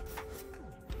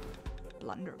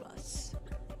 Blunderbuss.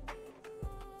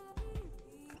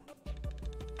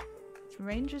 Its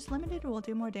range is limited, will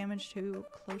do more damage to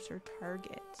closer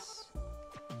targets.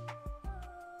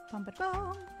 Bum ba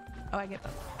bum. Oh, I get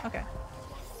both. Okay.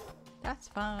 That's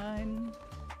fine.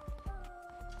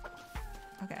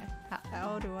 Okay,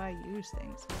 how do I use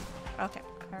things? Okay,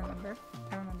 I remember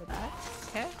that.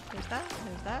 Okay, there's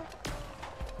that.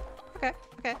 Okay,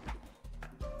 okay.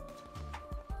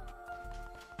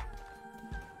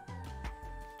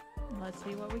 Let's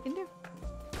see what we can do.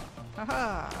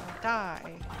 Haha,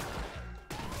 die.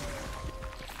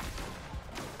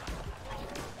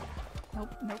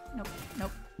 Nope, nope, nope,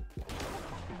 nope.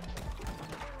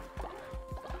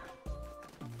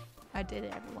 I did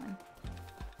it, everyone.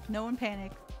 No one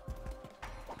panic.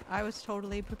 I was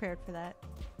totally prepared for that.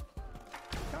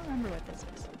 I don't remember what this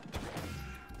is.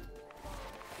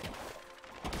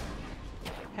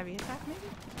 Heavy attack, maybe?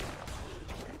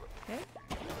 Okay.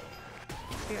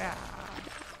 Yeah.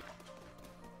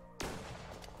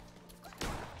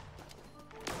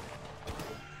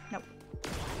 Nope.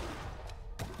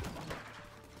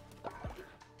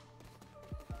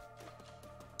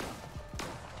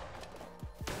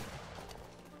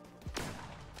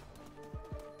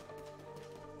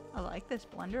 I like this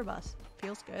blunderbuss.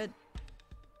 Feels good.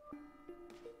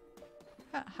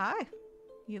 Hi.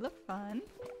 You look fun.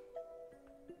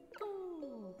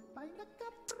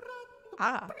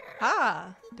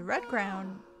 Ah, the red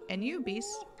crown. And you,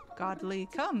 beast, godly,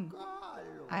 come.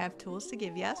 I have tools to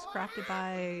give, yes, crafted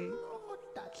by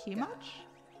Kimach?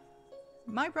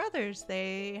 My brothers,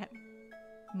 they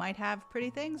might have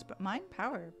pretty things, but mine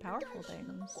powerful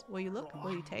things. Will you look?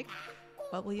 Will you take?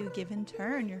 What will you give in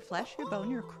turn? Your flesh, your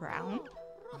bone, your crown?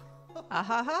 Ah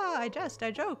ha ha, I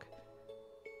joke.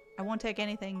 I won't take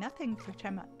anything, nothing for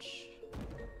Kimach.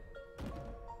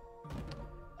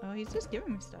 Oh, he's just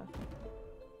giving me stuff.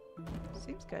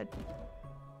 Seems good.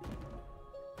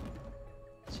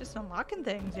 It's just unlocking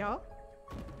things, y'all.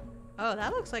 Oh,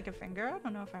 that looks like a finger. I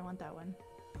don't know if I want that one.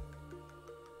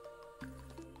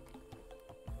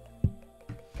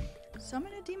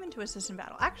 Summon a demon to assist in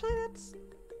battle. Actually,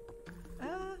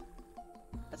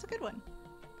 that's a good one.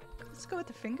 Let's go with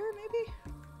the finger, maybe?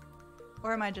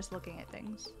 Or am I just looking at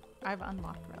things? I've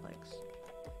unlocked relics.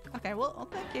 Okay, well,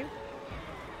 thank you.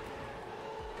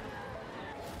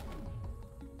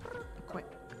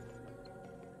 Equip.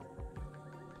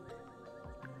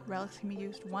 Relics can be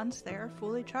used once they are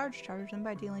fully charged. Charge them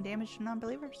by dealing damage to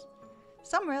non-believers.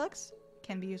 Some relics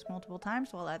can be used multiple times,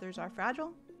 while others are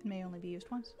fragile and may only be used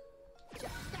once. I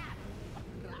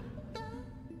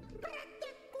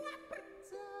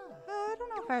don't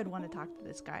know if I would want to talk to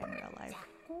this guy in real life.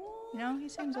 You know, he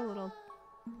seems a little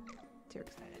too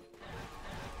excited.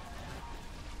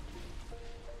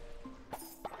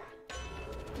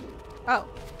 Oh,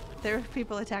 there are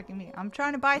people attacking me. I'm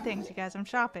trying to buy things, you guys. I'm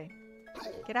shopping.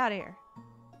 Get out of here.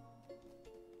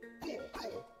 Okay.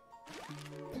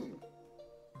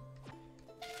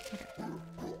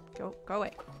 Go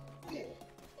away.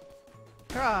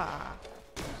 Ah.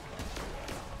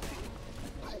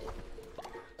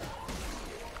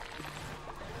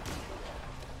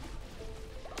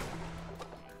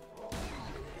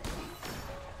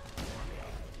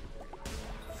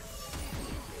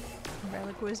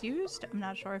 Relic was used. I'm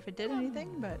not sure if it did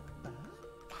anything, but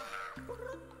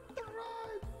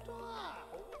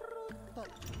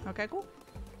okay, cool.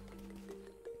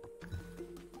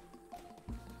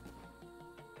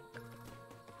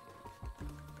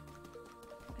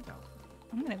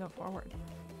 I'm gonna go forward.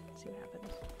 See what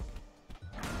happens.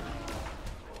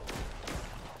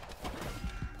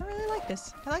 I really like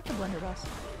this. I like the blunderbuss.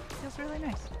 Feels really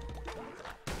nice.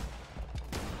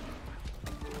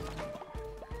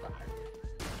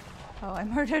 Oh, I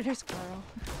murdered a squirrel.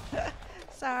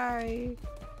 Sorry.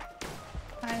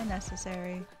 Kinda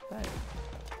necessary, but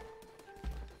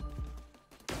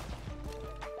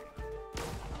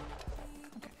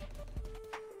okay.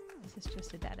 This is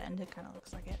just a dead end. It kind of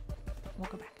looks like it. We'll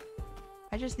go back.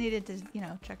 I just needed to, you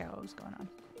know, check out what was going on.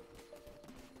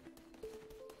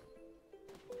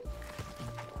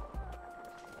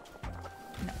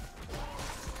 No.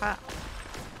 Ha!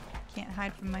 Can't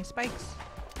hide from my spikes.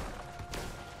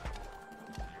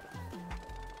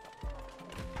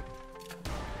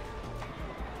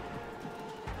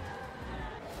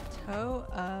 Toe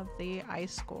of the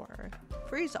Ice Score.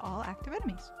 Freeze all active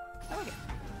enemies. I like it.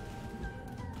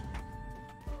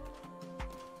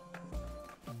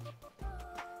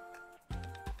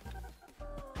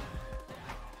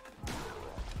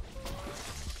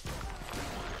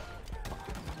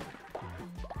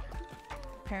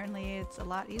 Apparently it's a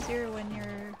lot easier when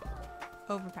you're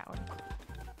overpowered.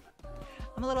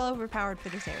 I'm a little overpowered for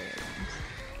this area.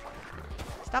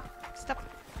 Stop! Stop!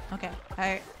 Okay,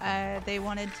 they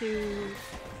wanted to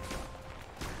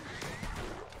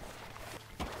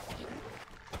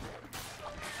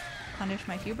punish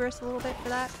my hubris a little bit for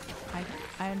that.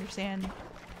 I understand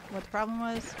what the problem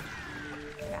was.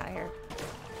 Get out of here.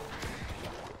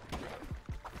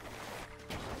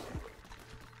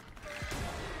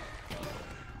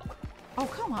 Oh,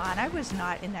 come on. I was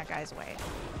not in that guy's way.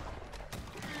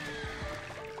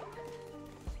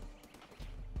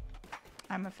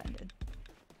 I'm offended.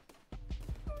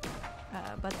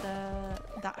 But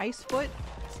the ice foot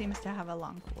seems to have a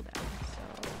long cooldown, so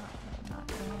I'm not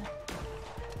gonna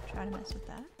try to mess with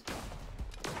that.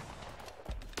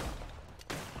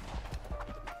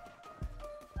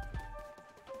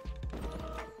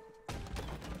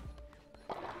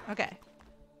 Okay.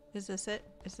 Is this it?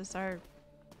 Is this our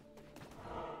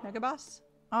Mega Boss?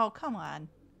 Oh, come on.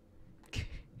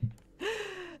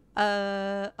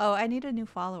 Oh, I need a new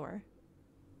follower.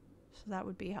 So that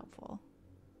would be helpful.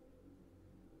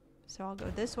 So I'll go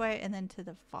this way and then to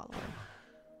the follower.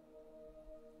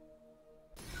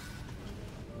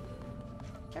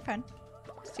 They're fun.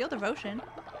 Steel Devotion.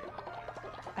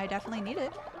 I definitely need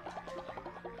it.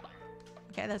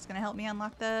 Okay, that's gonna help me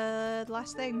unlock the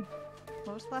last thing.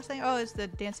 What was the last thing? Oh, it's the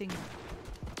dancing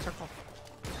circle.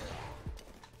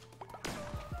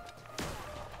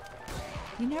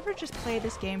 You never just play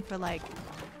this game for like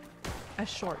a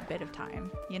short bit of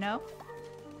time, you know?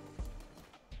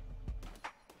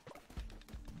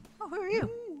 Oh, who are you?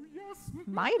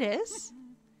 Midas?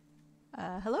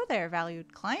 Hello there,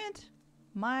 valued client.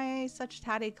 My such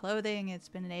tatty clothing, it's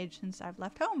been an age since I've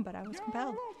left home, but I was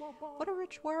compelled. What a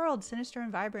rich world, sinister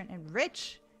and vibrant and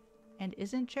rich. And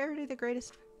isn't charity the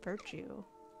greatest virtue?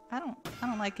 I don't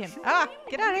like him. Ah,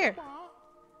 get out of here.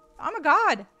 I'm a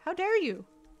god. How dare you?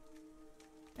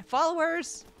 My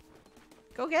followers,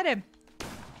 go get him.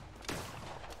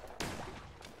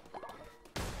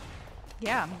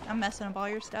 Yeah, I'm messing up all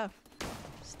your stuff.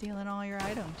 Stealing all your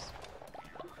items.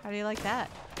 How do you like that?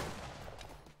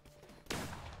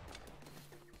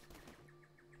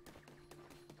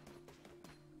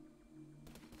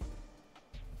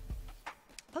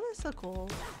 Oh, that's so cool.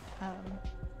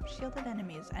 Shielded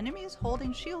enemies. Enemies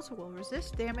holding shields will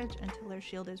resist damage until their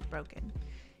shield is broken.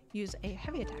 Use a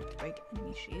heavy attack to break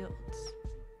enemy shields.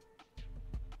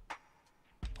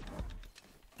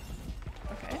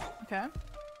 Okay, okay.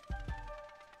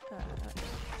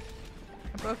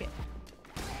 I broke it.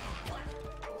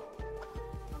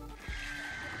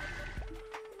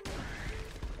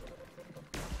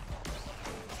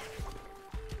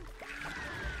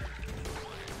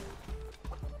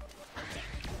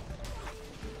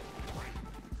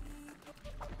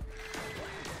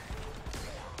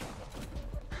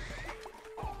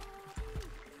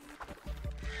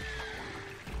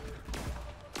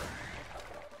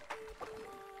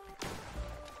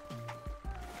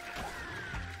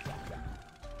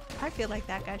 I feel like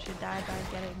that guy should die by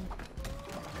getting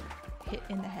hit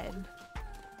in the head.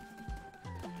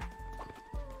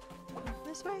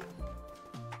 This way?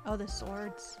 Oh, the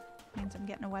swords. Means I'm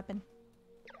getting a weapon.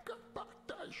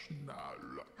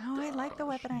 Oh, I like the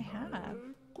weapon I have.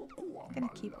 I'm gonna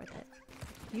keep with it.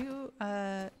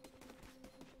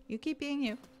 You keep being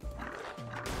you.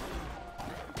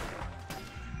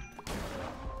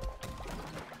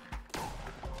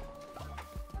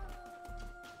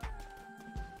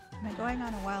 Am I going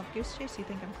on a wild goose chase? You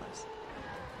think I'm close?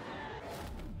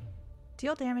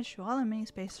 Deal damage to all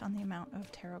enemies based on the amount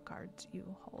of tarot cards you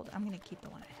hold. I'm gonna keep the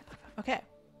one I have. Okay.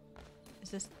 Is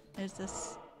this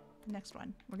the next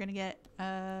one? We're gonna get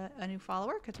a new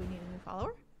follower because we need a new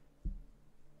follower.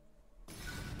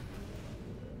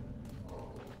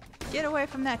 Get away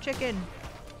from that chicken!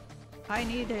 I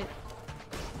need it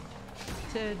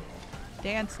to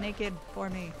dance naked for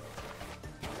me.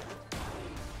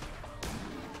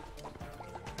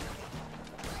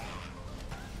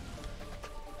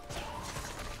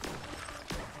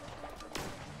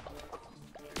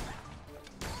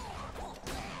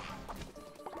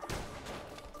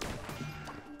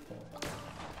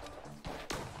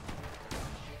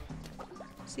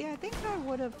 See, I think I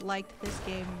would have liked this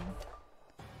game.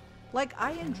 Like,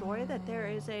 I enjoy that there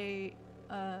is a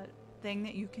thing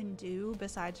that you can do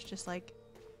besides just like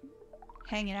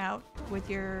hanging out with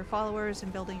your followers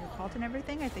and building your cult and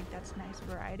everything. I think that's nice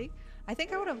variety. I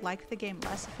think I would have liked the game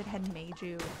less if it had made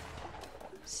you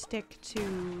stick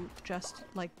to just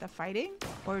like the fighting,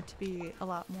 or to be a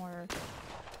lot more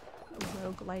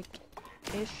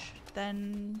roguelike-ish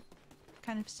than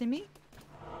kind of simmy.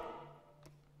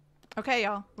 Okay,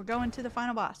 y'all, we're going to the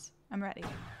final boss. I'm ready.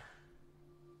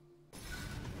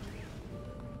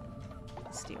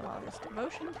 Steal all this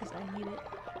devotion because I need it.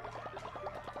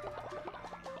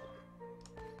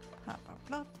 Blah,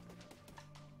 blah,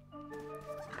 blah.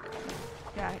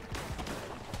 Yeah.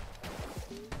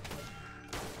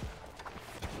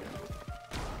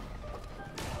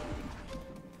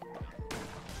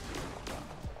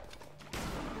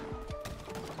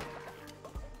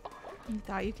 You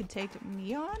thought you could take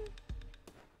me on?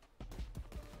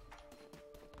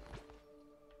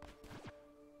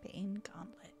 Bane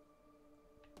Gauntlet.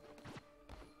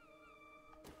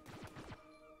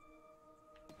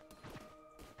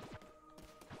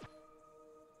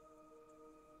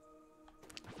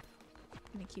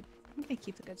 I'm gonna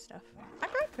keep the good stuff. I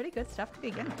got pretty good stuff to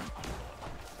begin with.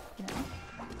 You know?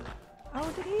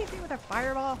 Oh, did he hit me with a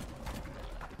fireball?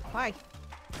 Why?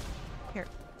 Here.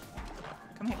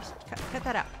 Come here. Cut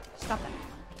that out. Stop that.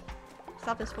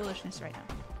 Stop this foolishness right now.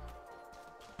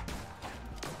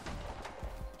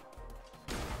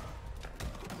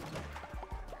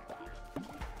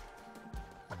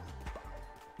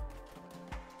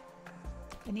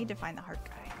 I need to find the heart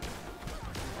guy.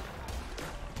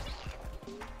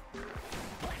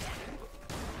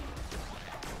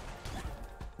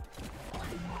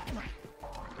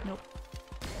 Nope.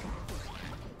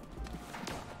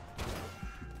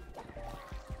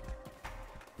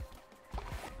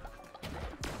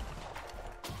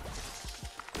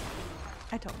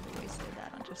 I totally wasted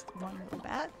that on just one little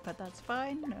bat, but that's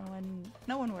fine.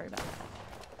 No one worry about that.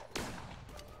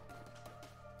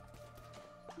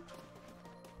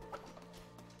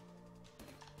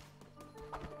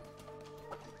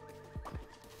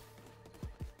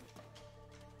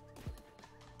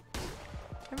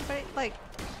 Everybody, like,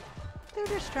 they're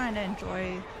just trying to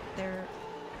enjoy their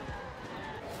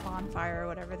bonfire or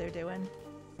whatever they're doing.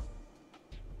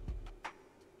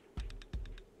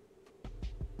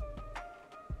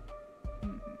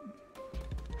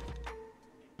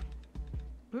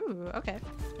 Ooh, okay.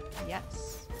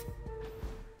 Yes.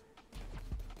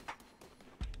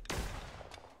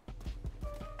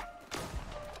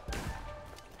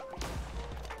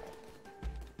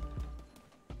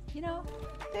 You know,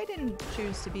 they didn't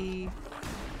choose to be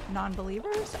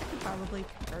non-believers. I could probably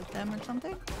convert them or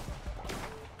something.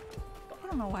 I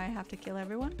don't know why I have to kill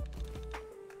everyone.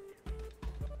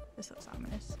 This looks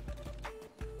ominous.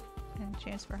 Any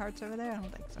chance for hearts over there? I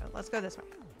don't think so. Let's go this way.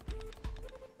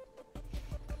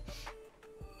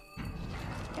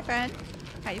 Hey friend,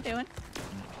 how you doing?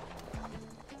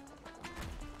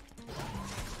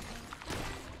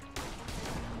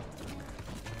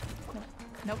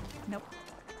 Nope, nope,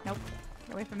 nope.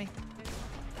 Get away from me.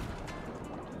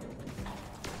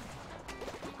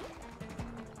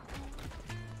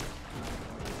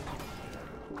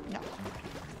 No.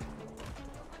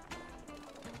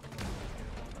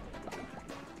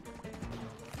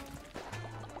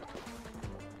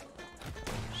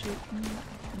 Shooting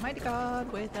Mighty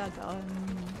God with a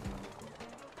gun.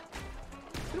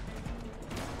 Oop.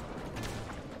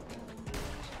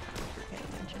 Pay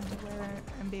attention to where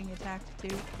I'm being attacked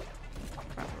too.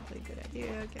 Probably a good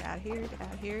idea. Get out of here, get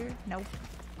out of here. Nope.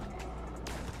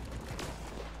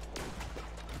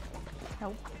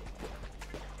 Nope.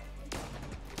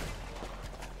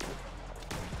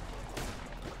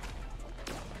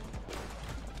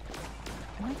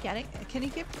 Am I getting? Can he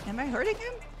get? Am I hurting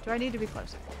him? Do I need to be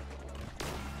closer?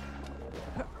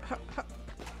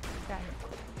 Got him.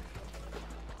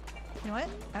 You know what?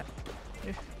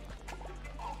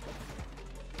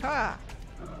 Ah!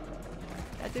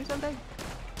 Did I do something?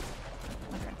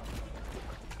 Okay.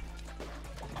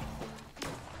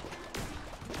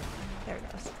 There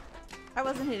it goes. I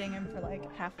wasn't hitting him for like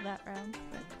half of that round,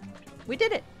 but we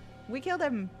did it! We killed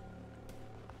him!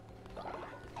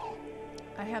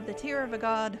 I have the tear of a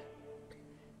god.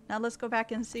 Now let's go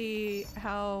back and see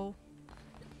how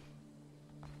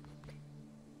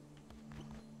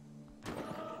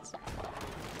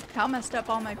messed up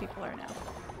all my people are now.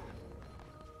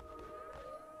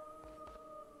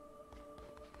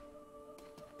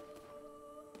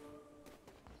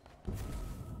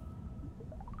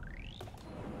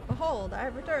 Behold, I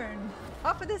have returned.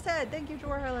 Off with his head. Thank you,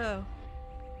 Jorhello.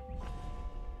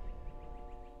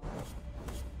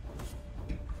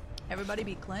 Everybody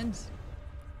be cleansed.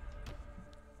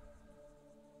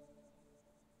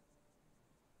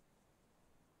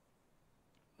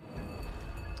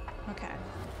 Okay.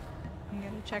 I'm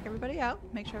gonna check everybody out,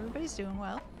 make sure everybody's doing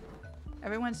well.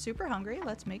 Everyone's super hungry.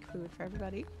 Let's make food for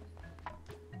everybody.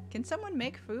 Can someone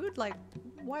make food? Like,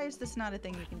 why is this not a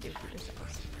thing you can do for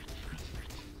yourselves?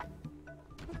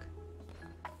 Cook.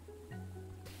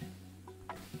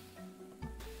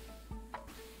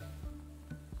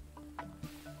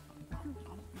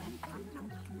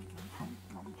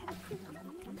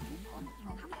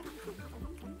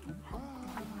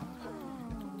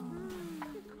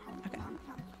 Okay.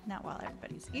 Now while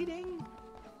everybody's eating,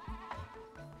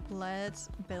 let's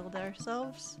build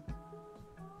ourselves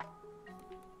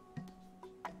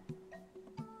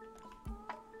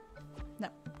no,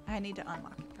 I need to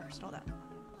unlock it first. Hold on.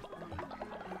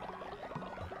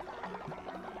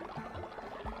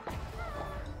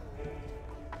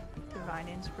 Divine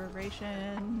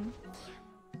inspiration.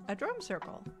 A drum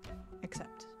circle.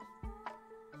 Except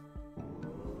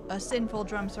a sinful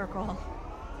drum circle.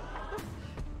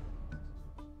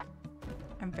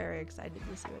 I'm very excited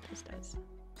to see what this does.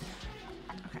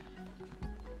 Okay.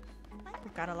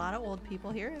 We've got a lot of old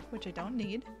people here, which I don't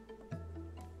need.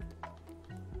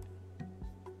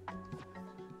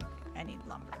 I need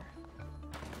lumber.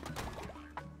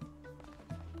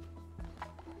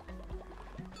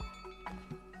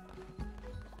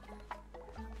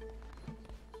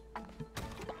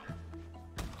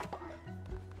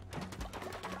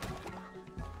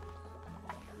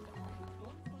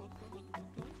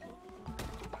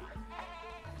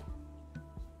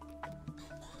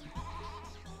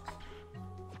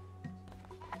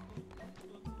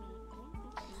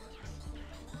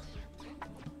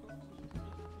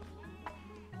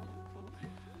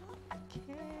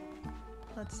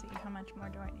 Let's see, how much more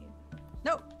do I need?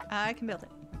 Nope, I can build it.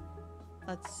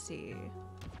 Let's see.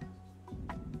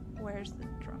 Where's the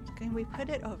drums? Can we put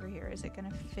it over here? Is it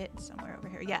gonna fit somewhere over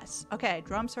here? Yes. Okay,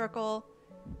 drum circle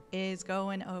is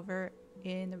going over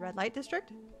in the red light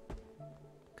district.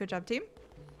 Good job, team.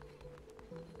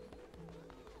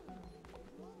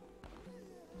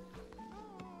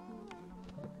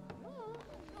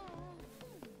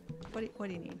 What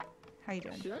do you need? How you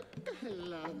doing?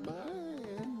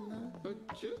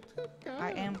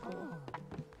 I am cool.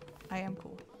 I am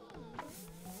cool.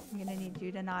 I'm gonna need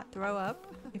you to not throw up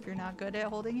if you're not good at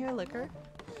holding your liquor.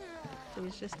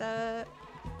 Please just let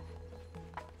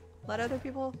other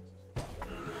people.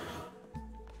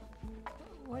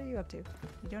 What are you up to?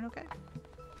 You doing okay?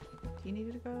 Do you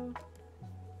need to go?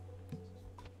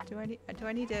 Do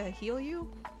I need to heal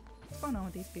you? What's going on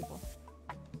with these people?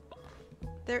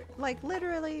 They're like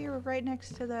literally you're right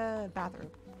next to the bathroom.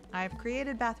 I've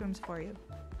created bathrooms for you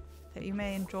that you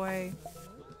may enjoy.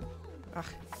 Ugh.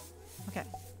 Okay.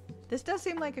 This does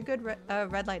seem like a good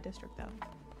red light district though.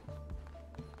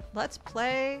 Let's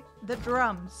play the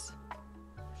drums.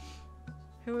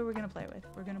 Who are we gonna play with?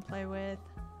 We're gonna play with...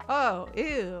 Oh,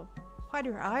 ew. Why do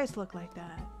your eyes look like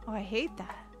that? Oh, I hate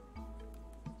that.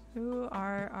 Who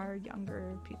are our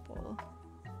younger people?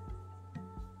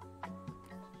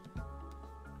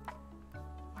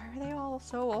 Why are they all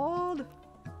so old?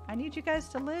 I need you guys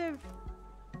to live.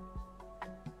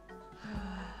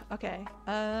 Okay,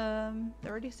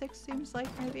 36 seems like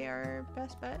maybe our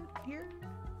best bet here.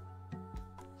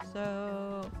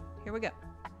 So, here we go.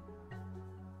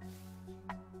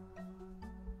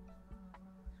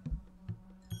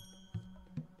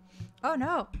 Oh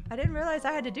no, I didn't realize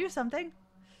I had to do something.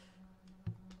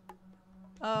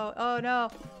 Oh no,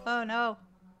 oh no.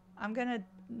 I'm gonna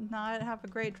not have a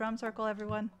great drum circle,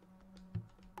 everyone.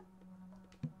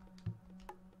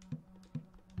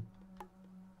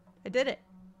 I did it.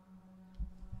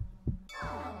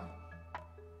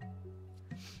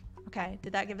 Okay,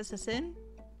 did that give us a sin?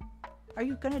 Are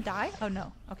you gonna die? Oh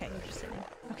no. Okay, you're just sitting.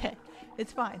 Okay,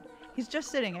 it's fine. He's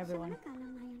just sitting, everyone.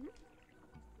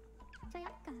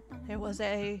 There was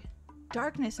a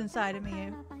darkness inside of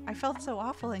me. I felt so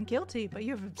awful and guilty, but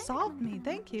you've absolved me.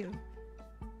 Thank you.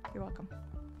 You're welcome.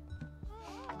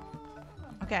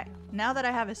 Okay, now that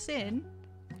I have a sin,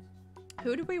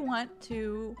 who do we want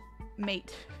to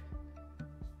mate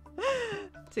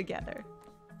together?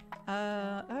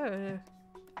 Oh,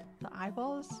 the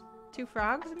eyeballs? 2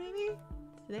 frogs, maybe?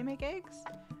 Do they make eggs?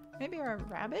 Maybe a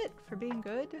rabbit for being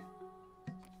good?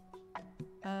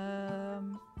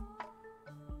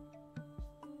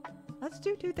 Let's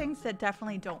do 2 things that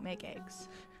definitely don't make eggs.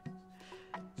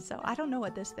 So, I don't know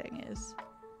what this thing is.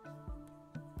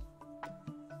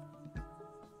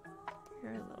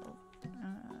 You're a little...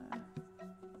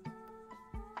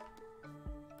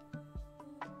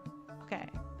 Okay,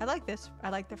 I like this.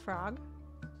 I like the frog.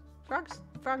 Frogs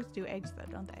do eggs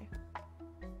though, don't they?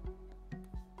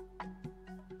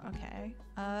 Okay.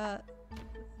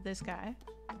 This guy.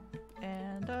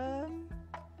 And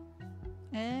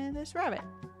this rabbit.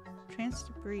 Chance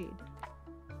to breed.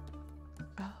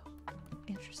 Oh,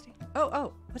 interesting.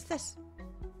 Oh, what's this?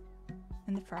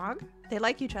 And the frog? They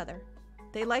like each other.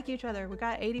 They like each other. We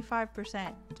got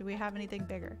 85%. Do we have anything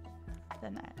bigger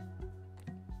than that?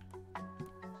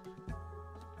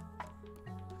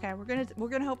 Okay, we're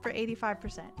gonna hope for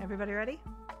 85%. Everybody ready?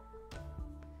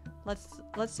 Let's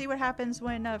see what happens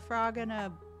when a frog and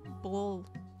a bull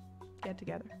get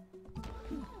together.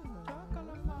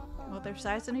 Well, they're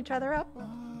sizing each other up,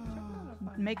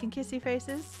 making kissy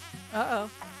faces. Uh-oh.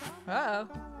 Uh-oh.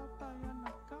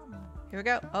 Here we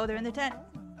go. Oh, they're in the tent.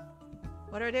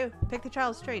 What do I do? Pick the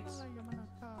child's traits.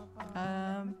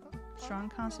 Strong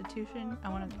constitution. I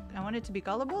want it to be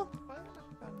gullible.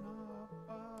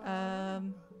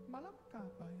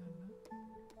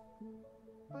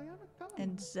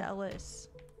 And zealous.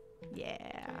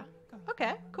 Yeah.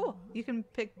 Okay, cool. You can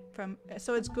pick from...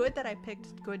 So it's good that I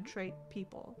picked good trait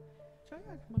people.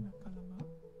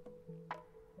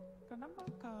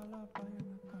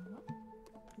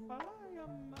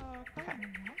 Okay.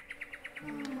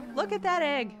 Look at that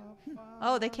egg!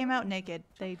 Oh, they came out naked.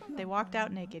 They walked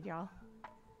out naked, y'all.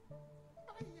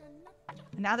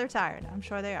 Now they're tired. I'm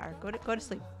sure they are. Go to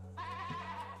sleep.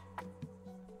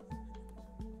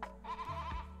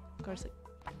 Go to sleep.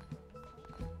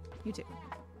 You too.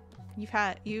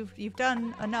 You've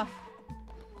done enough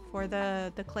for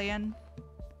the clan.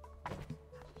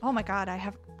 Oh my god, I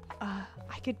have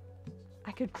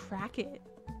I could crack it.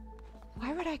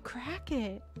 Why would I crack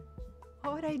it?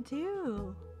 What would I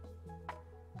do?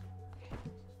 Okay,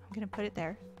 I'm gonna put it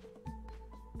there.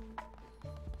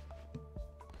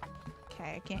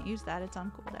 Okay, I can't use that, it's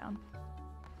on cooldown.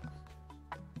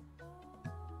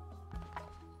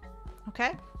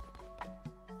 Okay.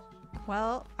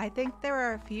 Well, I think there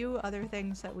are a few other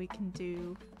things that we can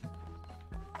do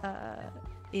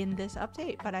in this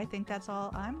update, but I think that's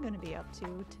all I'm going to be up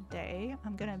to today.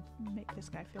 I'm going to make this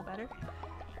guy feel better.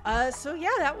 So yeah,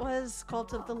 that was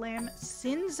Cult of the Lamb,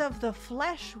 Sins of the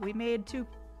Flesh. We made two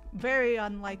very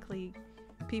unlikely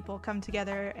people come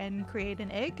together and create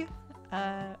an egg.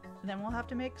 Then we'll have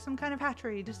to make some kind of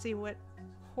hatchery to see what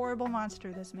horrible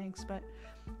monster this makes, but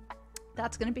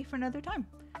that's going to be for another time.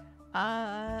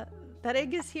 That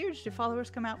egg is huge. Do followers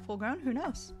come out full grown? Who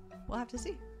knows? We'll have to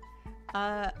see.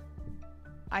 I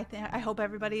hope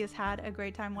everybody has had a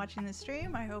great time watching this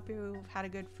stream. I hope you've had a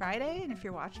good Friday, and if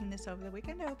you're watching this over the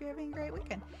weekend, I hope you're having a great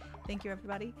weekend. Thank you,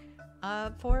 everybody,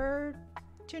 for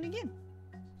tuning in.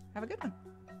 Have a good one.